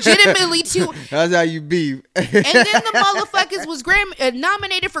 That's legitimately two. That's how you beef. And then the motherfuckers was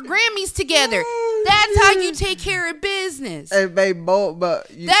nominated for Grammys together. That's how you take care of business. Hey, babe, but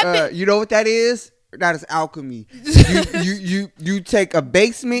you know what that is? That is alchemy. You take a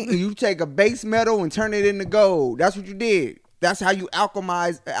basement and you take a base metal and turn it into gold. That's what you did. That's how you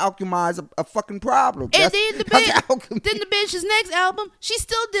alchemize a fucking problem. And then the bitch's next album, she's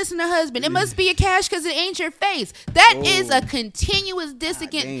still dissing her husband. It must be a cash because it ain't your face. That is a continuous diss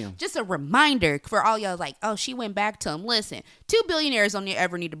again. Just a reminder for all y'all like, oh, she went back to him. Listen, 2 billionaires don't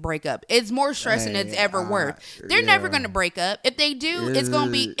ever need to break up. It's more stress than it's ever worth. They're never gonna break up. If they do, it's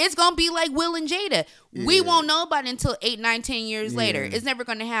gonna be like Will and Jada. Yeah. We won't know about it until 8, 9, 10 years later. It's never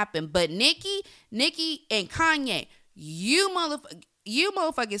gonna happen. But Nicki and Kanye, you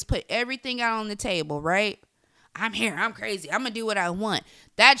motherfuckers put everything out on the table, right? I'm here. I'm crazy. I'm going to do what I want.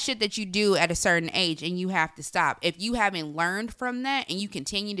 That shit that you do at a certain age and you have to stop. If you haven't learned from that and you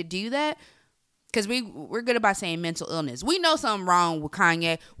continue to do that, because we're good about saying mental illness. We know something wrong with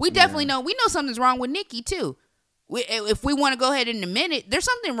Kanye. We definitely know something's wrong with Nicki too. If we want to go ahead in a minute, there's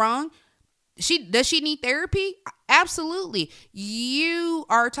something wrong. Does she need therapy? Absolutely. You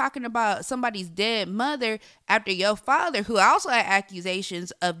are talking about somebody's dead mother after your father, who also had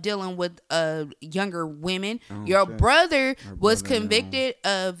accusations of dealing with younger women. Your brother was convicted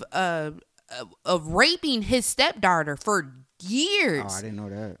of raping his stepdaughter for years. Oh, I didn't know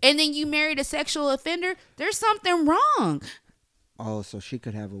that. And then you married a sexual offender. There's something wrong. Oh, so she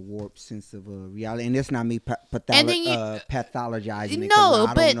could have a warped sense of reality, and it's not me pathologizing. No,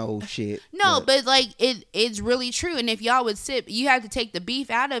 I don't know shit. No, but like it's really true. And if y'all would you have to take the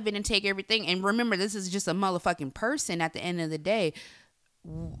beef out of it and take everything. And remember, this is just a motherfucking person at the end of the day.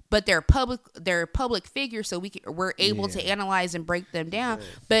 But they're public figures, so we're able to analyze and break them down.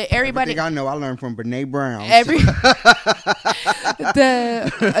 But everybody, I know, I learned from Brene Brown.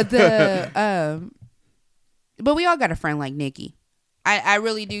 But we all got a friend like Nicki. I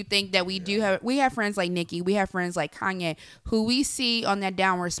really do think that we have friends like Nicki, we have friends like Kanye, who we see on that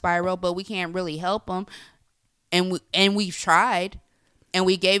downward spiral, but we can't really help them, and we've tried, and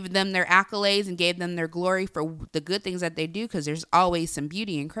we gave them their accolades and gave them their glory for the good things that they do, because there's always some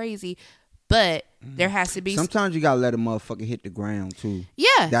beauty and crazy, but there has to be. Sometimes you gotta let a motherfucker hit the ground too.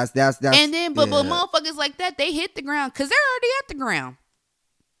 Yeah, that's. And then, but motherfuckers like that, they hit the ground because they're already at the ground.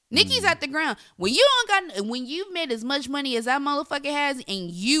 Nicki's at the ground. When you've made as much money as that motherfucker has, and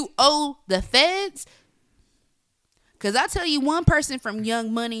you owe the feds. Cause I'll tell you one person from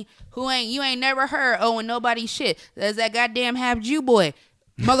Young Money who you ain't never heard owing nobody shit. That's that goddamn Half Jew boy,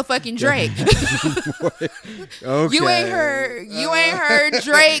 motherfucking Drake. Okay. You ain't heard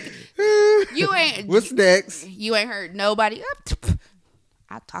Drake. You ain't. What's next? You ain't heard nobody.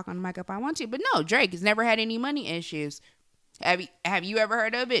 I'll talk on the mic if I want to, but no, Drake has never had any money issues. Have you ever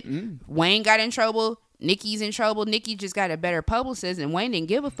heard of it? Wayne got in trouble. Nicki's in trouble. Nicki just got a better publicist, and Wayne didn't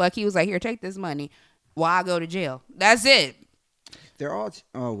give a fuck. He was like, "Here, take this money. While I go to jail." That's it. They're all.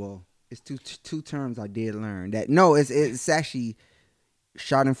 It's two terms I did learn. That no, it's actually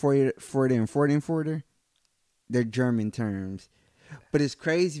Schadenfreude and Freudenfurter. They're German terms, but it's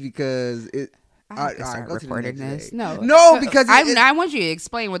crazy because it. I start recording this. No, because I want you to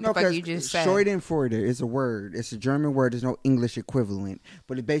explain what the fuck you just said. Schadenfreude is a word. It's a German word. There's no English equivalent,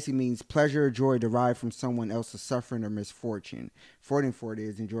 but it basically means pleasure or joy derived from someone else's suffering or misfortune. Freudenfreude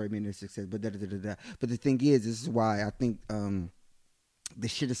is enjoyment or success. But But the thing is, this is why I think the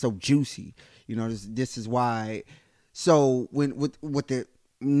shit is so juicy. You know, this is why. So when with the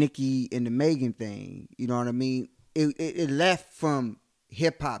Nicki and the Megan thing, you know what I mean? It left from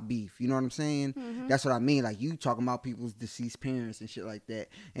hip hop beef, you know what I'm saying? Mm-hmm. That's what I mean. Like, you talking about people's deceased parents and shit like that.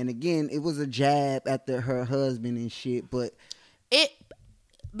 And again, it was a jab at her husband and shit, but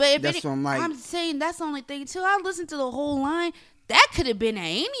that's what I'm like. I'm saying that's the only thing too. I listened to the whole line. That could have been at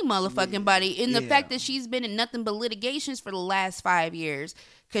any motherfucking body. In the fact that she's been in nothing but litigations for the last 5 years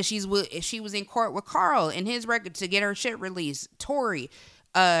because she was in court with Carl and his record to get her shit released. Tori,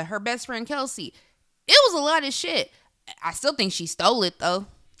 her best friend Kelsey. It was a lot of shit. I still think she stole it though.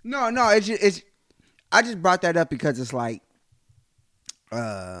 No, it's I just brought that up because it's like,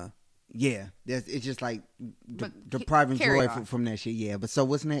 it's just like depriving joy from that shit. Yeah, but so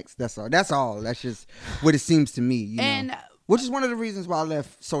what's next? That's all. That's just what it seems to me. You know? Which is one of the reasons why I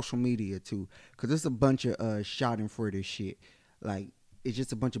left social media too, because it's a bunch of Schadenfreude shit. Like, it's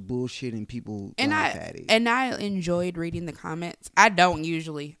just a bunch of bullshit and people laugh at it. And I enjoyed reading the comments. I don't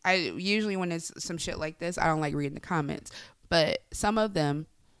usually. When it's some shit like this, I don't like reading the comments. But some of them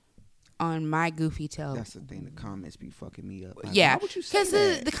on my goofy tail. That's the thing. The comments be fucking me up. Like, yeah, because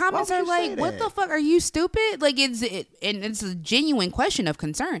the comments are like, "What the fuck? Are you stupid?" Like, and it's a genuine question of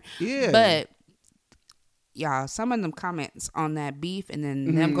concern. Yeah, but y'all, some of them comments on that beef and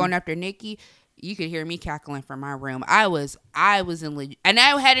then them going after Nicki. You could hear me cackling from my room. I was in and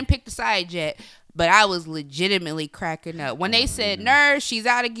I hadn't picked a side yet, but I was legitimately cracking up when they said, "Nurse, she's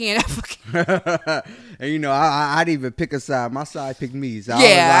out again." And you know, I didn't even pick a side. My side picked me. So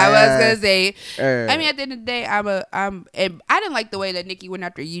I was gonna say. I mean, at the end of the day, and I didn't like the way that Nicki went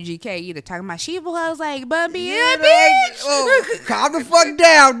after UGK either. Talking about she was like, "Bubby, bitch, calm the fuck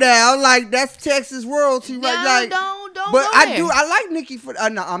down now." Like, that's Texas royalty, right? Like, don't. But I like Nicki for.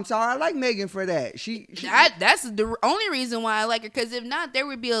 No, I'm sorry. I like Megan for that. That's the only reason why I like her. Because if not, there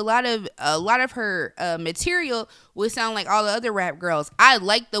would be a lot of her material would sound like all the other rap girls. I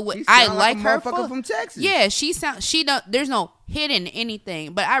like the way I like her from Texas. Yeah, there's no hidden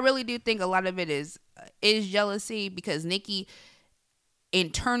anything, but I really do think a lot of it is jealousy because Nicki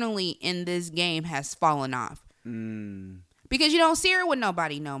internally in this game has fallen off. Because you don't see her with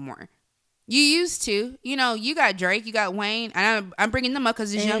nobody no more. You used to, you know, you got Drake, you got Wayne, and I'm bringing them up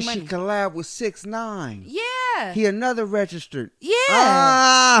because it's Young Money. She collabed with 6ix9ine. Yeah, he another registered.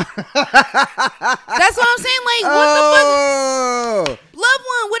 Yeah, that's what I'm saying. Like, what the fuck, loved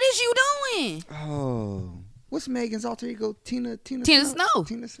one? What is you doing? Oh, what's Megan's alter ego? Tina Snow.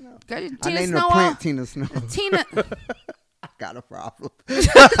 Tina Snow. I named her Plant Tina Snow. Tina. I got a problem.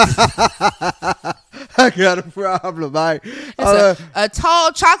 I got a problem. A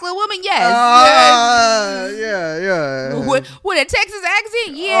tall chocolate woman, yes. Yeah. With a Texas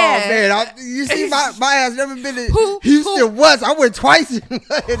accent, yeah. Oh man, you see, my ass never been to Houston once. I went twice in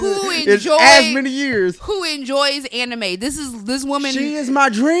as many years. Who enjoys anime? This woman. She is my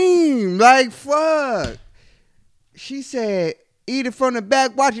dream. Like, fuck. She said, "Eat it from the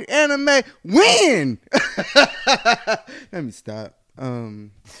back, watching anime, win." Let me stop.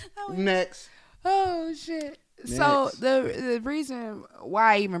 Next. Oh shit. Next. So the reason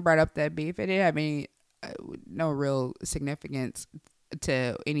why I even brought up that beef, it didn't have any no real significance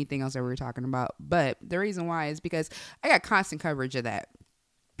to anything else that we were talking about. But the reason why is because I got constant coverage of that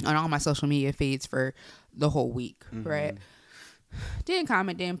on all my social media feeds for the whole week, right? Didn't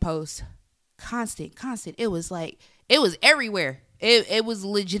comment, didn't post. Constant. It was like, it was everywhere. It was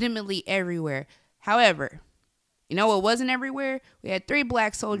legitimately everywhere. However, you know what wasn't everywhere? We had 3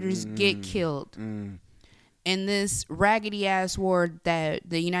 black soldiers get killed. in this raggedy ass war that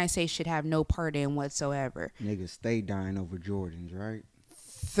the United States should have no part in whatsoever. Niggas stay dying over Jordans, right?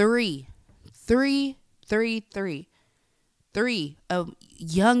 Three of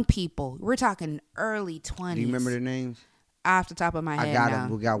young people. We're talking early 20s. Do you remember their names? Off the top of my head, now.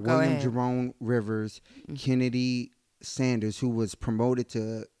 We got William Jerome Rivers, Kennedy Sanders, who was promoted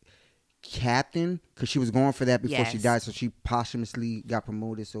to captain because she was going for that before she died, so she posthumously got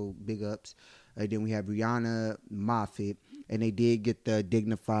promoted. So big ups. Then we have Breonna Moffett, and they did get the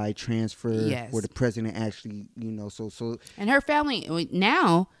dignified transfer where the president actually, so and her family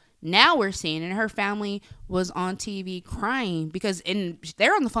now we're seeing, and her family was on TV crying because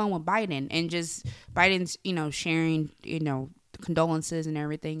they're on the phone with Biden, and just Biden's sharing condolences and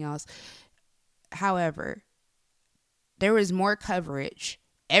everything else. However, there was more coverage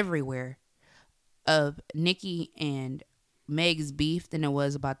everywhere of Nicki and Meg's beef than it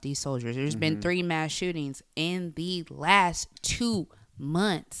was about these soldiers. There's been 3 mass shootings in the last 2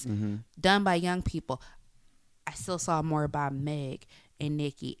 months done by young people. I still saw more about Meg and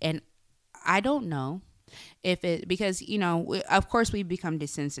Nicki, and I don't know if it, because of course we've become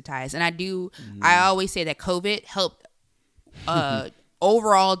desensitized, and I always say that COVID helped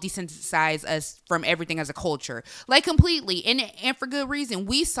overall desensitize us from everything as a culture, like completely, and for good reason.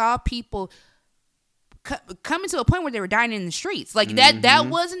 We saw people coming to a point where they were dying in the streets, like that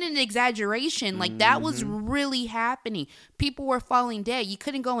wasn't an exaggeration, like that was really happening. People were falling dead. You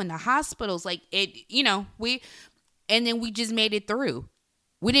couldn't go into hospitals, like it, and then we just made it through.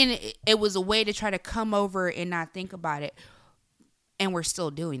 It was a way to try to come over and not think about it, and we're still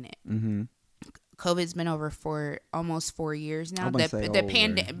doing it. COVID's been over for almost 4 years now.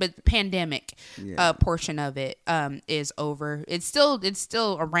 The pandemic portion of it is over. It's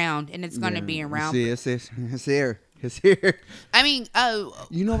still around, and it's going to be around. It's here. I mean,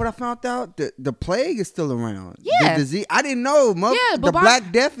 you know what I found out? The plague is still around. Yeah. The disease, I didn't know. The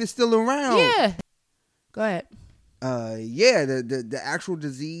Black Death is still around. Yeah. Go ahead. The actual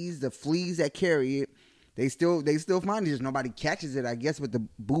disease, the fleas that carry it, they still find it. Just nobody catches it, I guess. But the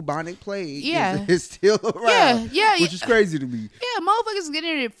bubonic plague is still around. Which is crazy to me. Yeah, motherfuckers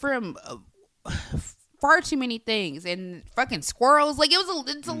getting it from far too many things, and fucking squirrels. Like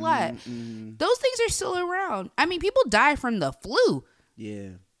it's a lot. Those things are still around. I mean, people die from the flu. Yeah.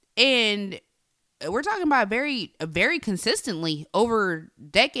 And we're talking about very consistently over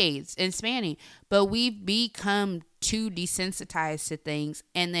decades and spanning, but we've become too desensitized to things,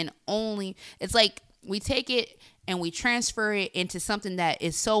 and then it's like we take it and we transfer it into something that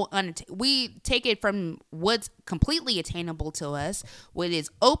is so we take it from what's completely attainable to us, what is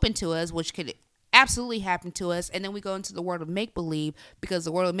open to us, which could absolutely happen to us, and then we go into the world of make-believe, because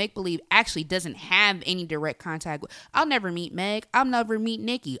the world of make-believe actually doesn't have any direct contact with. I'll never meet Meg. I'll never meet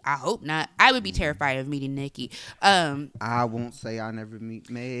Nicki. I hope not. I would be terrified of meeting Nicki. I won't say I'll never meet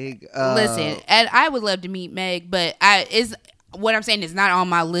Meg. Listen, and I would love to meet Meg, but what I'm saying is not on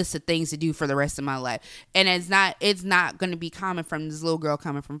my list of things to do for the rest of my life, and it's not going to be common from this little girl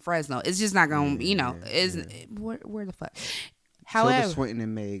coming from Fresno. It's just not going to, where the fuck. However, Tilda Swinton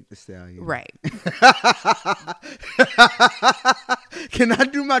and Meg Thee Stallion. Right. Can I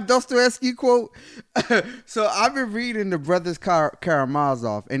do my Dostoevsky quote? So I've been reading The Brothers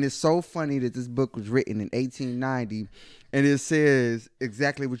Karamazov, and it's so funny that this book was written in 1890. And it says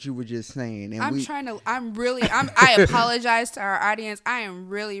exactly what you were just saying. And I apologize to our audience. I am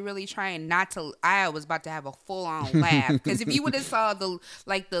really, really trying not to. I was about to have a full on laugh, because if you would have saw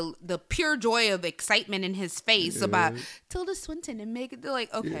the pure joy of excitement in his face about Tilda Swinton and Megan, they're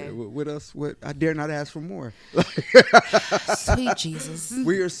like, okay. Yeah, what else? What? I dare not ask for more. Sweet Jesus.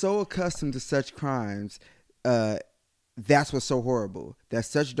 We are so accustomed to such crimes. That's what's so horrible, that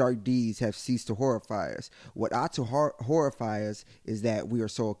such dark deeds have ceased to horrify us. What ought to horrify us is that we are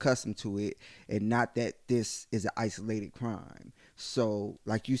so accustomed to it, and not that this is an isolated crime. So,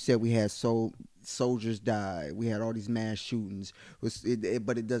 like you said, we had soldiers die. We had all these mass shootings,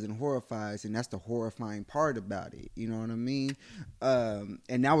 but it doesn't horrify us, and that's the horrifying part about it. You know what I mean?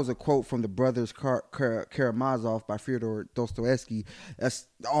 And that was a quote from The Brothers Karamazov by Fyodor Dostoevsky. That's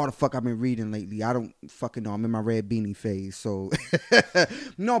all the fuck I've been reading lately. I don't fucking know. I'm in my red beanie phase. So,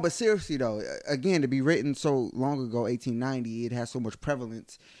 no, but seriously though, again, to be written so long ago, 1890, it has so much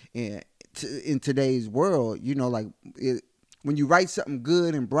prevalence in today's world. When you write something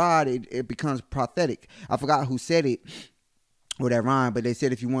good and broad, it becomes prophetic. I forgot who said it or that rhyme, but they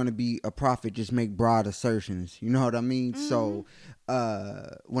said if you want to be a prophet, just make broad assertions. You know what I mean? Mm-hmm. So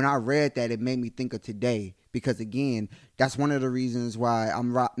when I read that, it made me think of today, because again, that's one of the reasons why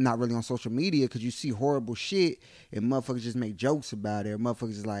I'm not really on social media, because you see horrible shit and motherfuckers just make jokes about it.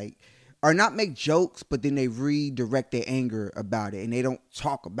 Motherfuckers like, or not make jokes, but then they redirect their anger about it, and they don't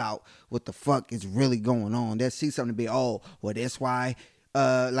talk about what the fuck is really going on. They'll see something and be, oh, well, that's why,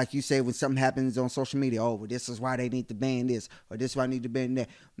 like you say, when something happens on social media, oh, well, this is why they need to ban this, or this is why I need to ban that.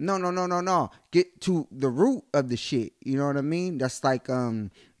 No. Get to the root of the shit. You know what I mean? That's like,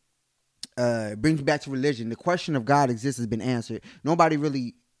 brings me back to religion. The question of God exists has been answered. Nobody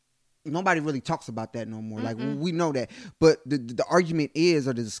really talks about that no more. Mm-hmm. Like, we know that, but the argument is,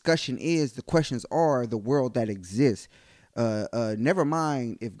 or the discussion is, the questions are the world that exists. Never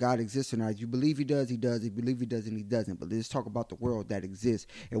mind if God exists or not. If you believe he does, he does. If you believe he doesn't, he doesn't. But let's talk about the world that exists,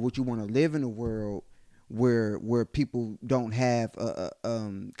 and what you want to live in a world where people don't have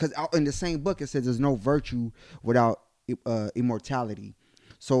because in the same book it says there's no virtue without immortality.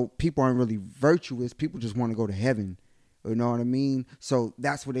 So people aren't really virtuous. People just want to go to heaven. You know what I mean? So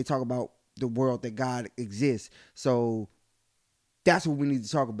that's what they talk about, the world that God exists. So that's what we need to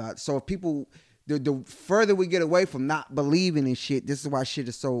talk about. So if people, the further we get away from not believing in shit, this is why shit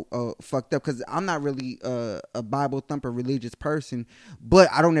is so fucked up. Because I'm not really a Bible thumper religious person, but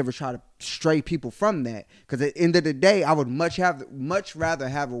I don't ever try to stray people from that. Because at the end of the day, I would much rather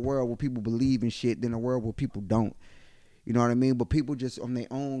have a world where people believe in shit than a world where people don't. You know what I mean? But people just on their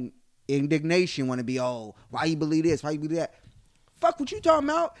own indignation want to be, oh, why you believe this? Why you believe that? Fuck what you talking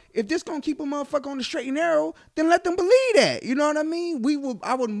about. If this gonna keep a motherfucker on the straight and narrow, then let them believe that. You know what I mean?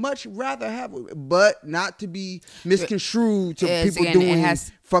 I would much rather have it, but not to be misconstrued to people doing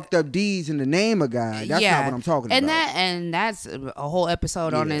fucked up deeds in the name of God. That's not what I'm talking about. And that's a whole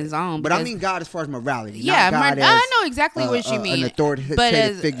episode on its own. But I mean God as far as morality. Yeah, not God I know exactly what you mean. An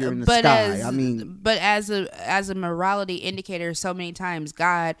authoritative figure in the sky. But as a morality indicator, so many times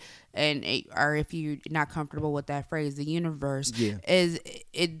God, or if you're not comfortable with that phrase, the universe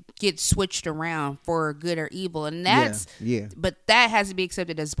it gets switched around for good or evil, and that's but that has to be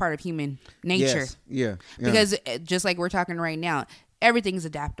accepted as part of human nature. Yes. Because just like we're talking right now, everything's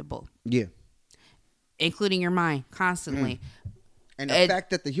adaptable. Yeah. Including your mind constantly. And the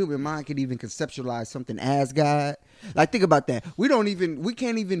fact that the human mind can even conceptualize something as God. Like, think about that. We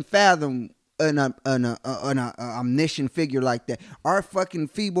can't even fathom an omniscient figure like that. Our fucking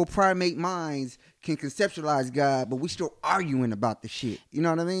feeble primate minds can conceptualize God, but we still arguing about the shit. You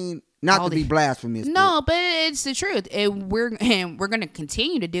know what I mean? Not to be blasphemous. No, but it's the truth. We're going to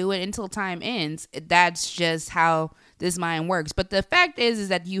continue to do it until time ends. That's just how this mind works. But the fact is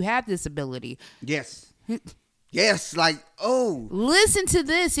that you have this ability. Yes. Yes, like, oh. Listen to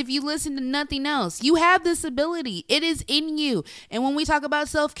this if you listen to nothing else. You have this ability. It is in you. And when we talk about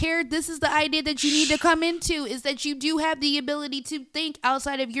self-care, this is the idea that you need to come into, is that you do have the ability to think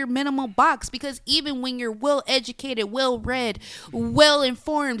outside of your minimal box. Because even when you're well-educated, well-read,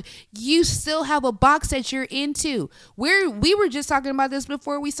 well-informed, you still have a box that you're into. We were just talking about this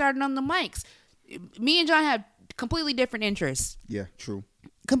before we started on the mics. Me and John have completely different interests. Yeah, true.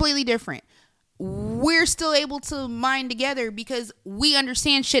 Completely different. We're still able to mine together because we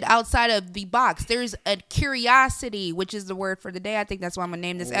understand shit outside of the box. There's a curiosity, which is the word for the day. I think that's why I'm going to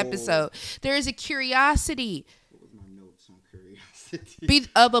name this episode. There is a curiosity. What was my notes on curiosity?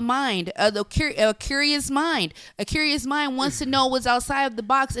 Of a mind, a curious mind. A curious mind wants to know what's outside of the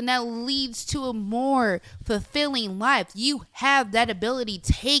box, and that leads to a more fulfilling life. You have that ability.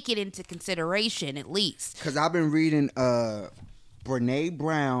 Take it into consideration, at least. Because I've been reading Brene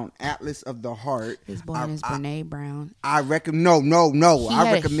Brown, Atlas of the Heart. His boy is Brene Brown. I recommend. No.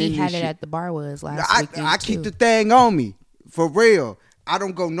 I recommend. He had it at the bar last weekend. I keep the thing on me for real. I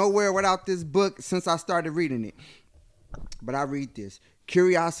don't go nowhere without this book since I started reading it. But I read this.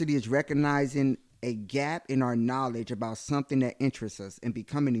 Curiosity is recognizing a gap in our knowledge about something that interests us and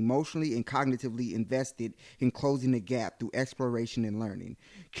becoming emotionally and cognitively invested in closing the gap through exploration and learning.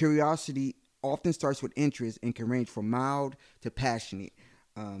 Curiosity often starts with interest and can range from mild to passionate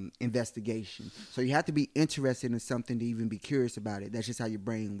investigation. So you have to be interested in something to even be curious about it. That's just how your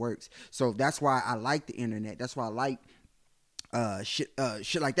brain works. So that's why I like the internet. That's why I like shit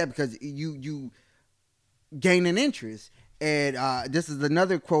like that, because you gain an interest. And this is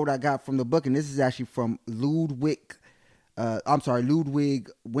another quote I got from the book, and this is actually from Ludwig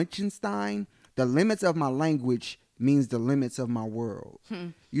Wittgenstein. The limits of my language means the limits of my world.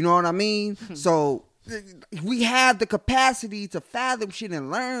 You know what I mean? So we have the capacity to fathom shit and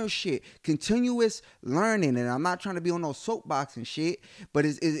learn shit. Continuous learning. And I'm not trying to be on no soapbox and shit, but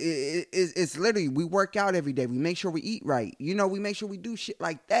it's literally, we work out every day. We make sure we eat right. You know, we make sure we do shit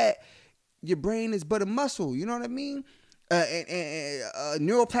like that. Your brain is but a muscle. You know what I mean? And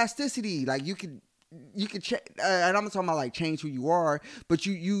neuroplasticity. Like, you could you can change, and I'm talking about like change who you are, but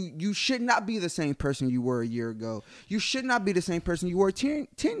you should not be the same person you were a year ago. You should not be the same person you were 10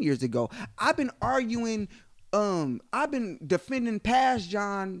 years ago. I've been arguing, I've been defending past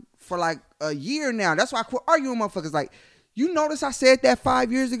John for like a year now. That's why I quit arguing with motherfuckers. Like, you notice I said that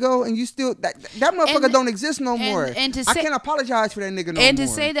 5 years ago, and you still that motherfucker don't exist no more. And I can't apologize for that nigga no more. And to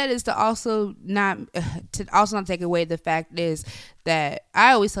say that is to also not take away the fact is that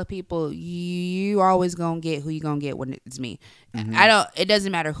I always tell people you always gonna get who you gonna get when it's me. It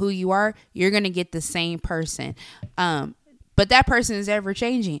doesn't matter who you are, you're gonna get the same person. But that person is ever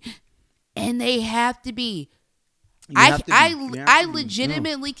changing, and they have to be. I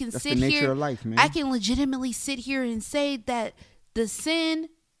legitimately can sit here. I can legitimately sit here and say that the Sin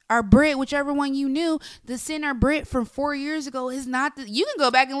or Brit, whichever one you knew, the Sin or Brit from 4 years ago is not. You can go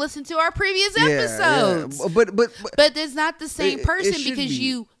back and listen to our previous episodes. Yeah. But it's not the same person because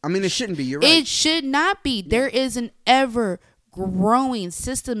you. I mean, it shouldn't be. You're right. It should not be. There is an ever growing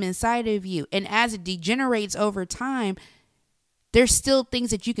system inside of you, and as it degenerates over time, there's still things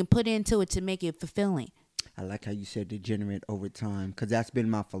that you can put into it to make it fulfilling. I like how you said degenerate over time, because that's been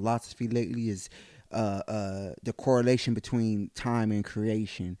my philosophy lately is the correlation between time and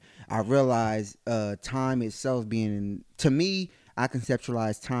creation. I realize time itself to me, I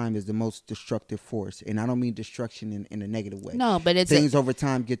conceptualize time as the most destructive force. And I don't mean destruction in a negative way. No, but things over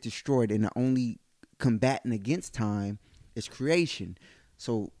time get destroyed, and the only combatant against time is creation.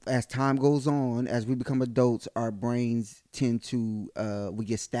 So as time goes on, as we become adults, our brains tend to, we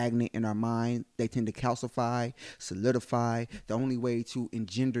get stagnant in our mind. They tend to calcify, solidify. The only way to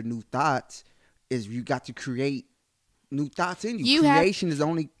engender new thoughts is you got to create new thoughts in you. Creation is the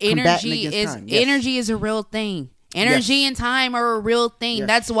only combatant against time. Yes. Energy is a real thing. Energy and time are a real thing. Yes.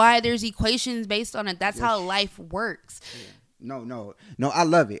 That's why there's equations based on it. That's how life works. Yeah. No, I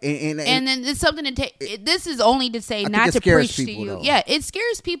love it. And then it's something to take. This is only to say, not to preach to you. Though. Yeah, it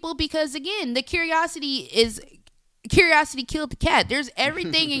scares people because, again, the curiosity killed the cat. There's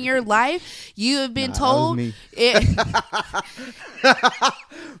everything in your life you have been told. That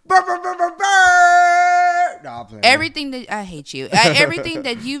was me. Everything that I hate you. Everything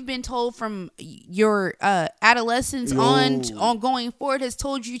that you've been told from your adolescence on going forward has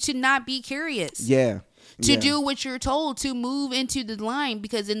told you to not be curious. Yeah. To do what you're told, to move into the line,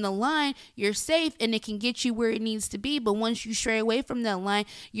 because in the line you're safe and it can get you where it needs to be. But once you stray away from that line,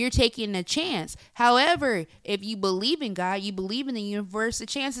 you're taking a chance. However, if you believe in God, you believe in the universe, the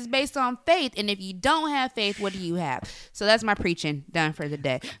chance is based on faith. And if you don't have faith, what do you have? So that's my preaching done for the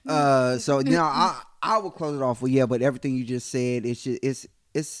day. So now I will close it off with but everything you just said,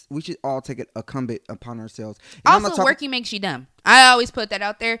 we should all take it incumbent upon ourselves. And also, working makes you dumb. I always put that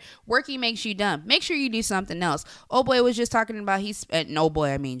out there. Working makes you dumb. Make sure you do something else. Old boy was just talking about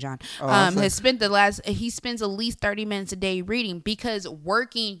John. He spends at least 30 minutes a day reading because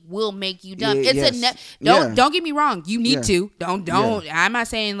working will make you dumb. Don't get me wrong. You need to. Don't. I'm not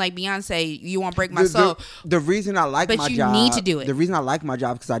saying like Beyonce, you won't break my soul. The reason I like my job. But you need to do it. The reason I like my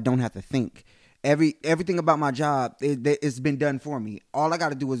job is because I don't have to think. Everything about my job, it's been done for me. All I got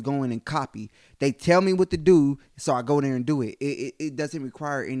to do is go in and copy. They tell me what to do, so I go there and do it. It doesn't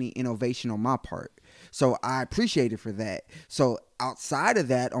require any innovation on my part. So I appreciate it for that. So outside of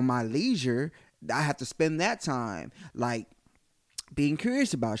that, on my leisure, I have to spend that time like being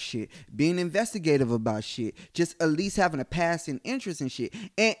curious about shit, being investigative about shit, just at least having a passing interest in shit,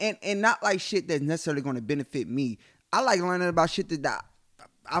 and not like shit that's necessarily going to benefit me. I like learning about shit that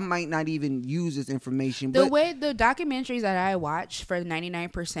I might not even use this information. The documentaries that I watch, for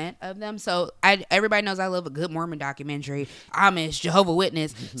 99% of them, so everybody knows I love a good Mormon documentary, Amish, Jehovah's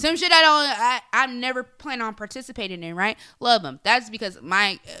Witness, some shit I never plan on participating in, right? Love them. That's because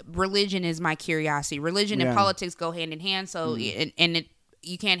my religion is my curiosity. Religion and politics go hand in hand, so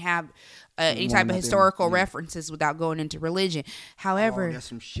you can't have any type of historical references without going into religion. However, there's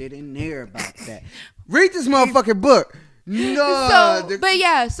some shit in there about that. Read this motherfucking book. No, because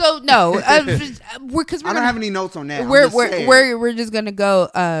I don't have any notes on that. We're just gonna go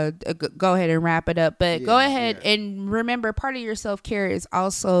ahead and wrap it up. But go ahead and remember, part of your self-care is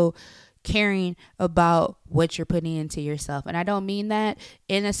also caring about what you're putting into yourself, and I don't mean that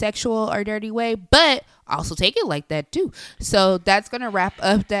in a sexual or dirty way, but also take it like that too. So that's gonna wrap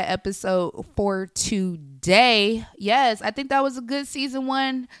up that episode for today. Yes, I think that was a good season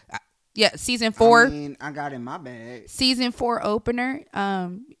 1. Yeah, season 4. I got in my bag. Season 4 opener.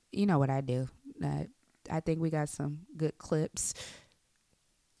 You know what I do. I think we got some good clips.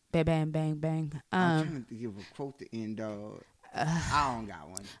 Bang, bang, bang, bang. I'm trying to give a quote to end, dog. I don't got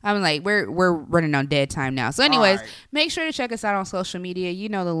one. I'm like, we're running on dead time now. So anyways, make sure to check us out on social media. You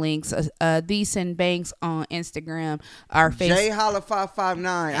know the links. The Sin Banks on Instagram. Our Facebook. J Holla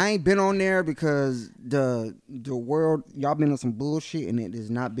 559. I ain't been on there because the world, y'all been on some bullshit and it has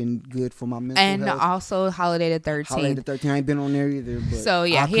not been good for my mental health. And also Holiday the 13th. Holiday the 13th. I ain't been on there either. But so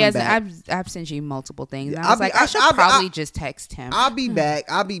yeah, he has. I've sent you multiple things. And I was like, I should probably just text him. I'll be back.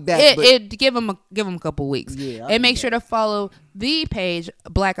 Give him a couple weeks. Yeah, and make sure to follow the page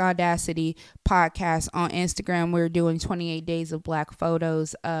Black Audacity Podcast on Instagram. We're doing 28 days of black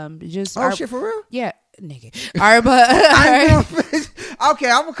photos. Shit, for real? Yeah, nigga. Okay,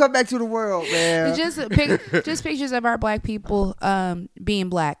 I'm gonna come back to the world, man. Just pictures of our black people being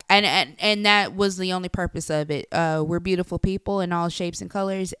black, and that was the only purpose of it. We're beautiful people in all shapes and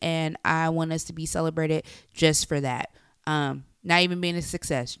colors, and I want us to be celebrated just for that. Not even being a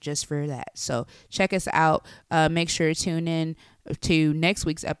success, just for that. So check us out. Make sure to tune in to next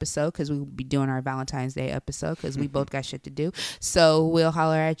week's episode because we'll be doing our Valentine's Day episode because we both got shit to do. So we'll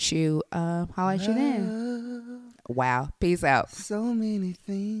holler at you then. Wow. Peace out. So many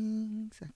things I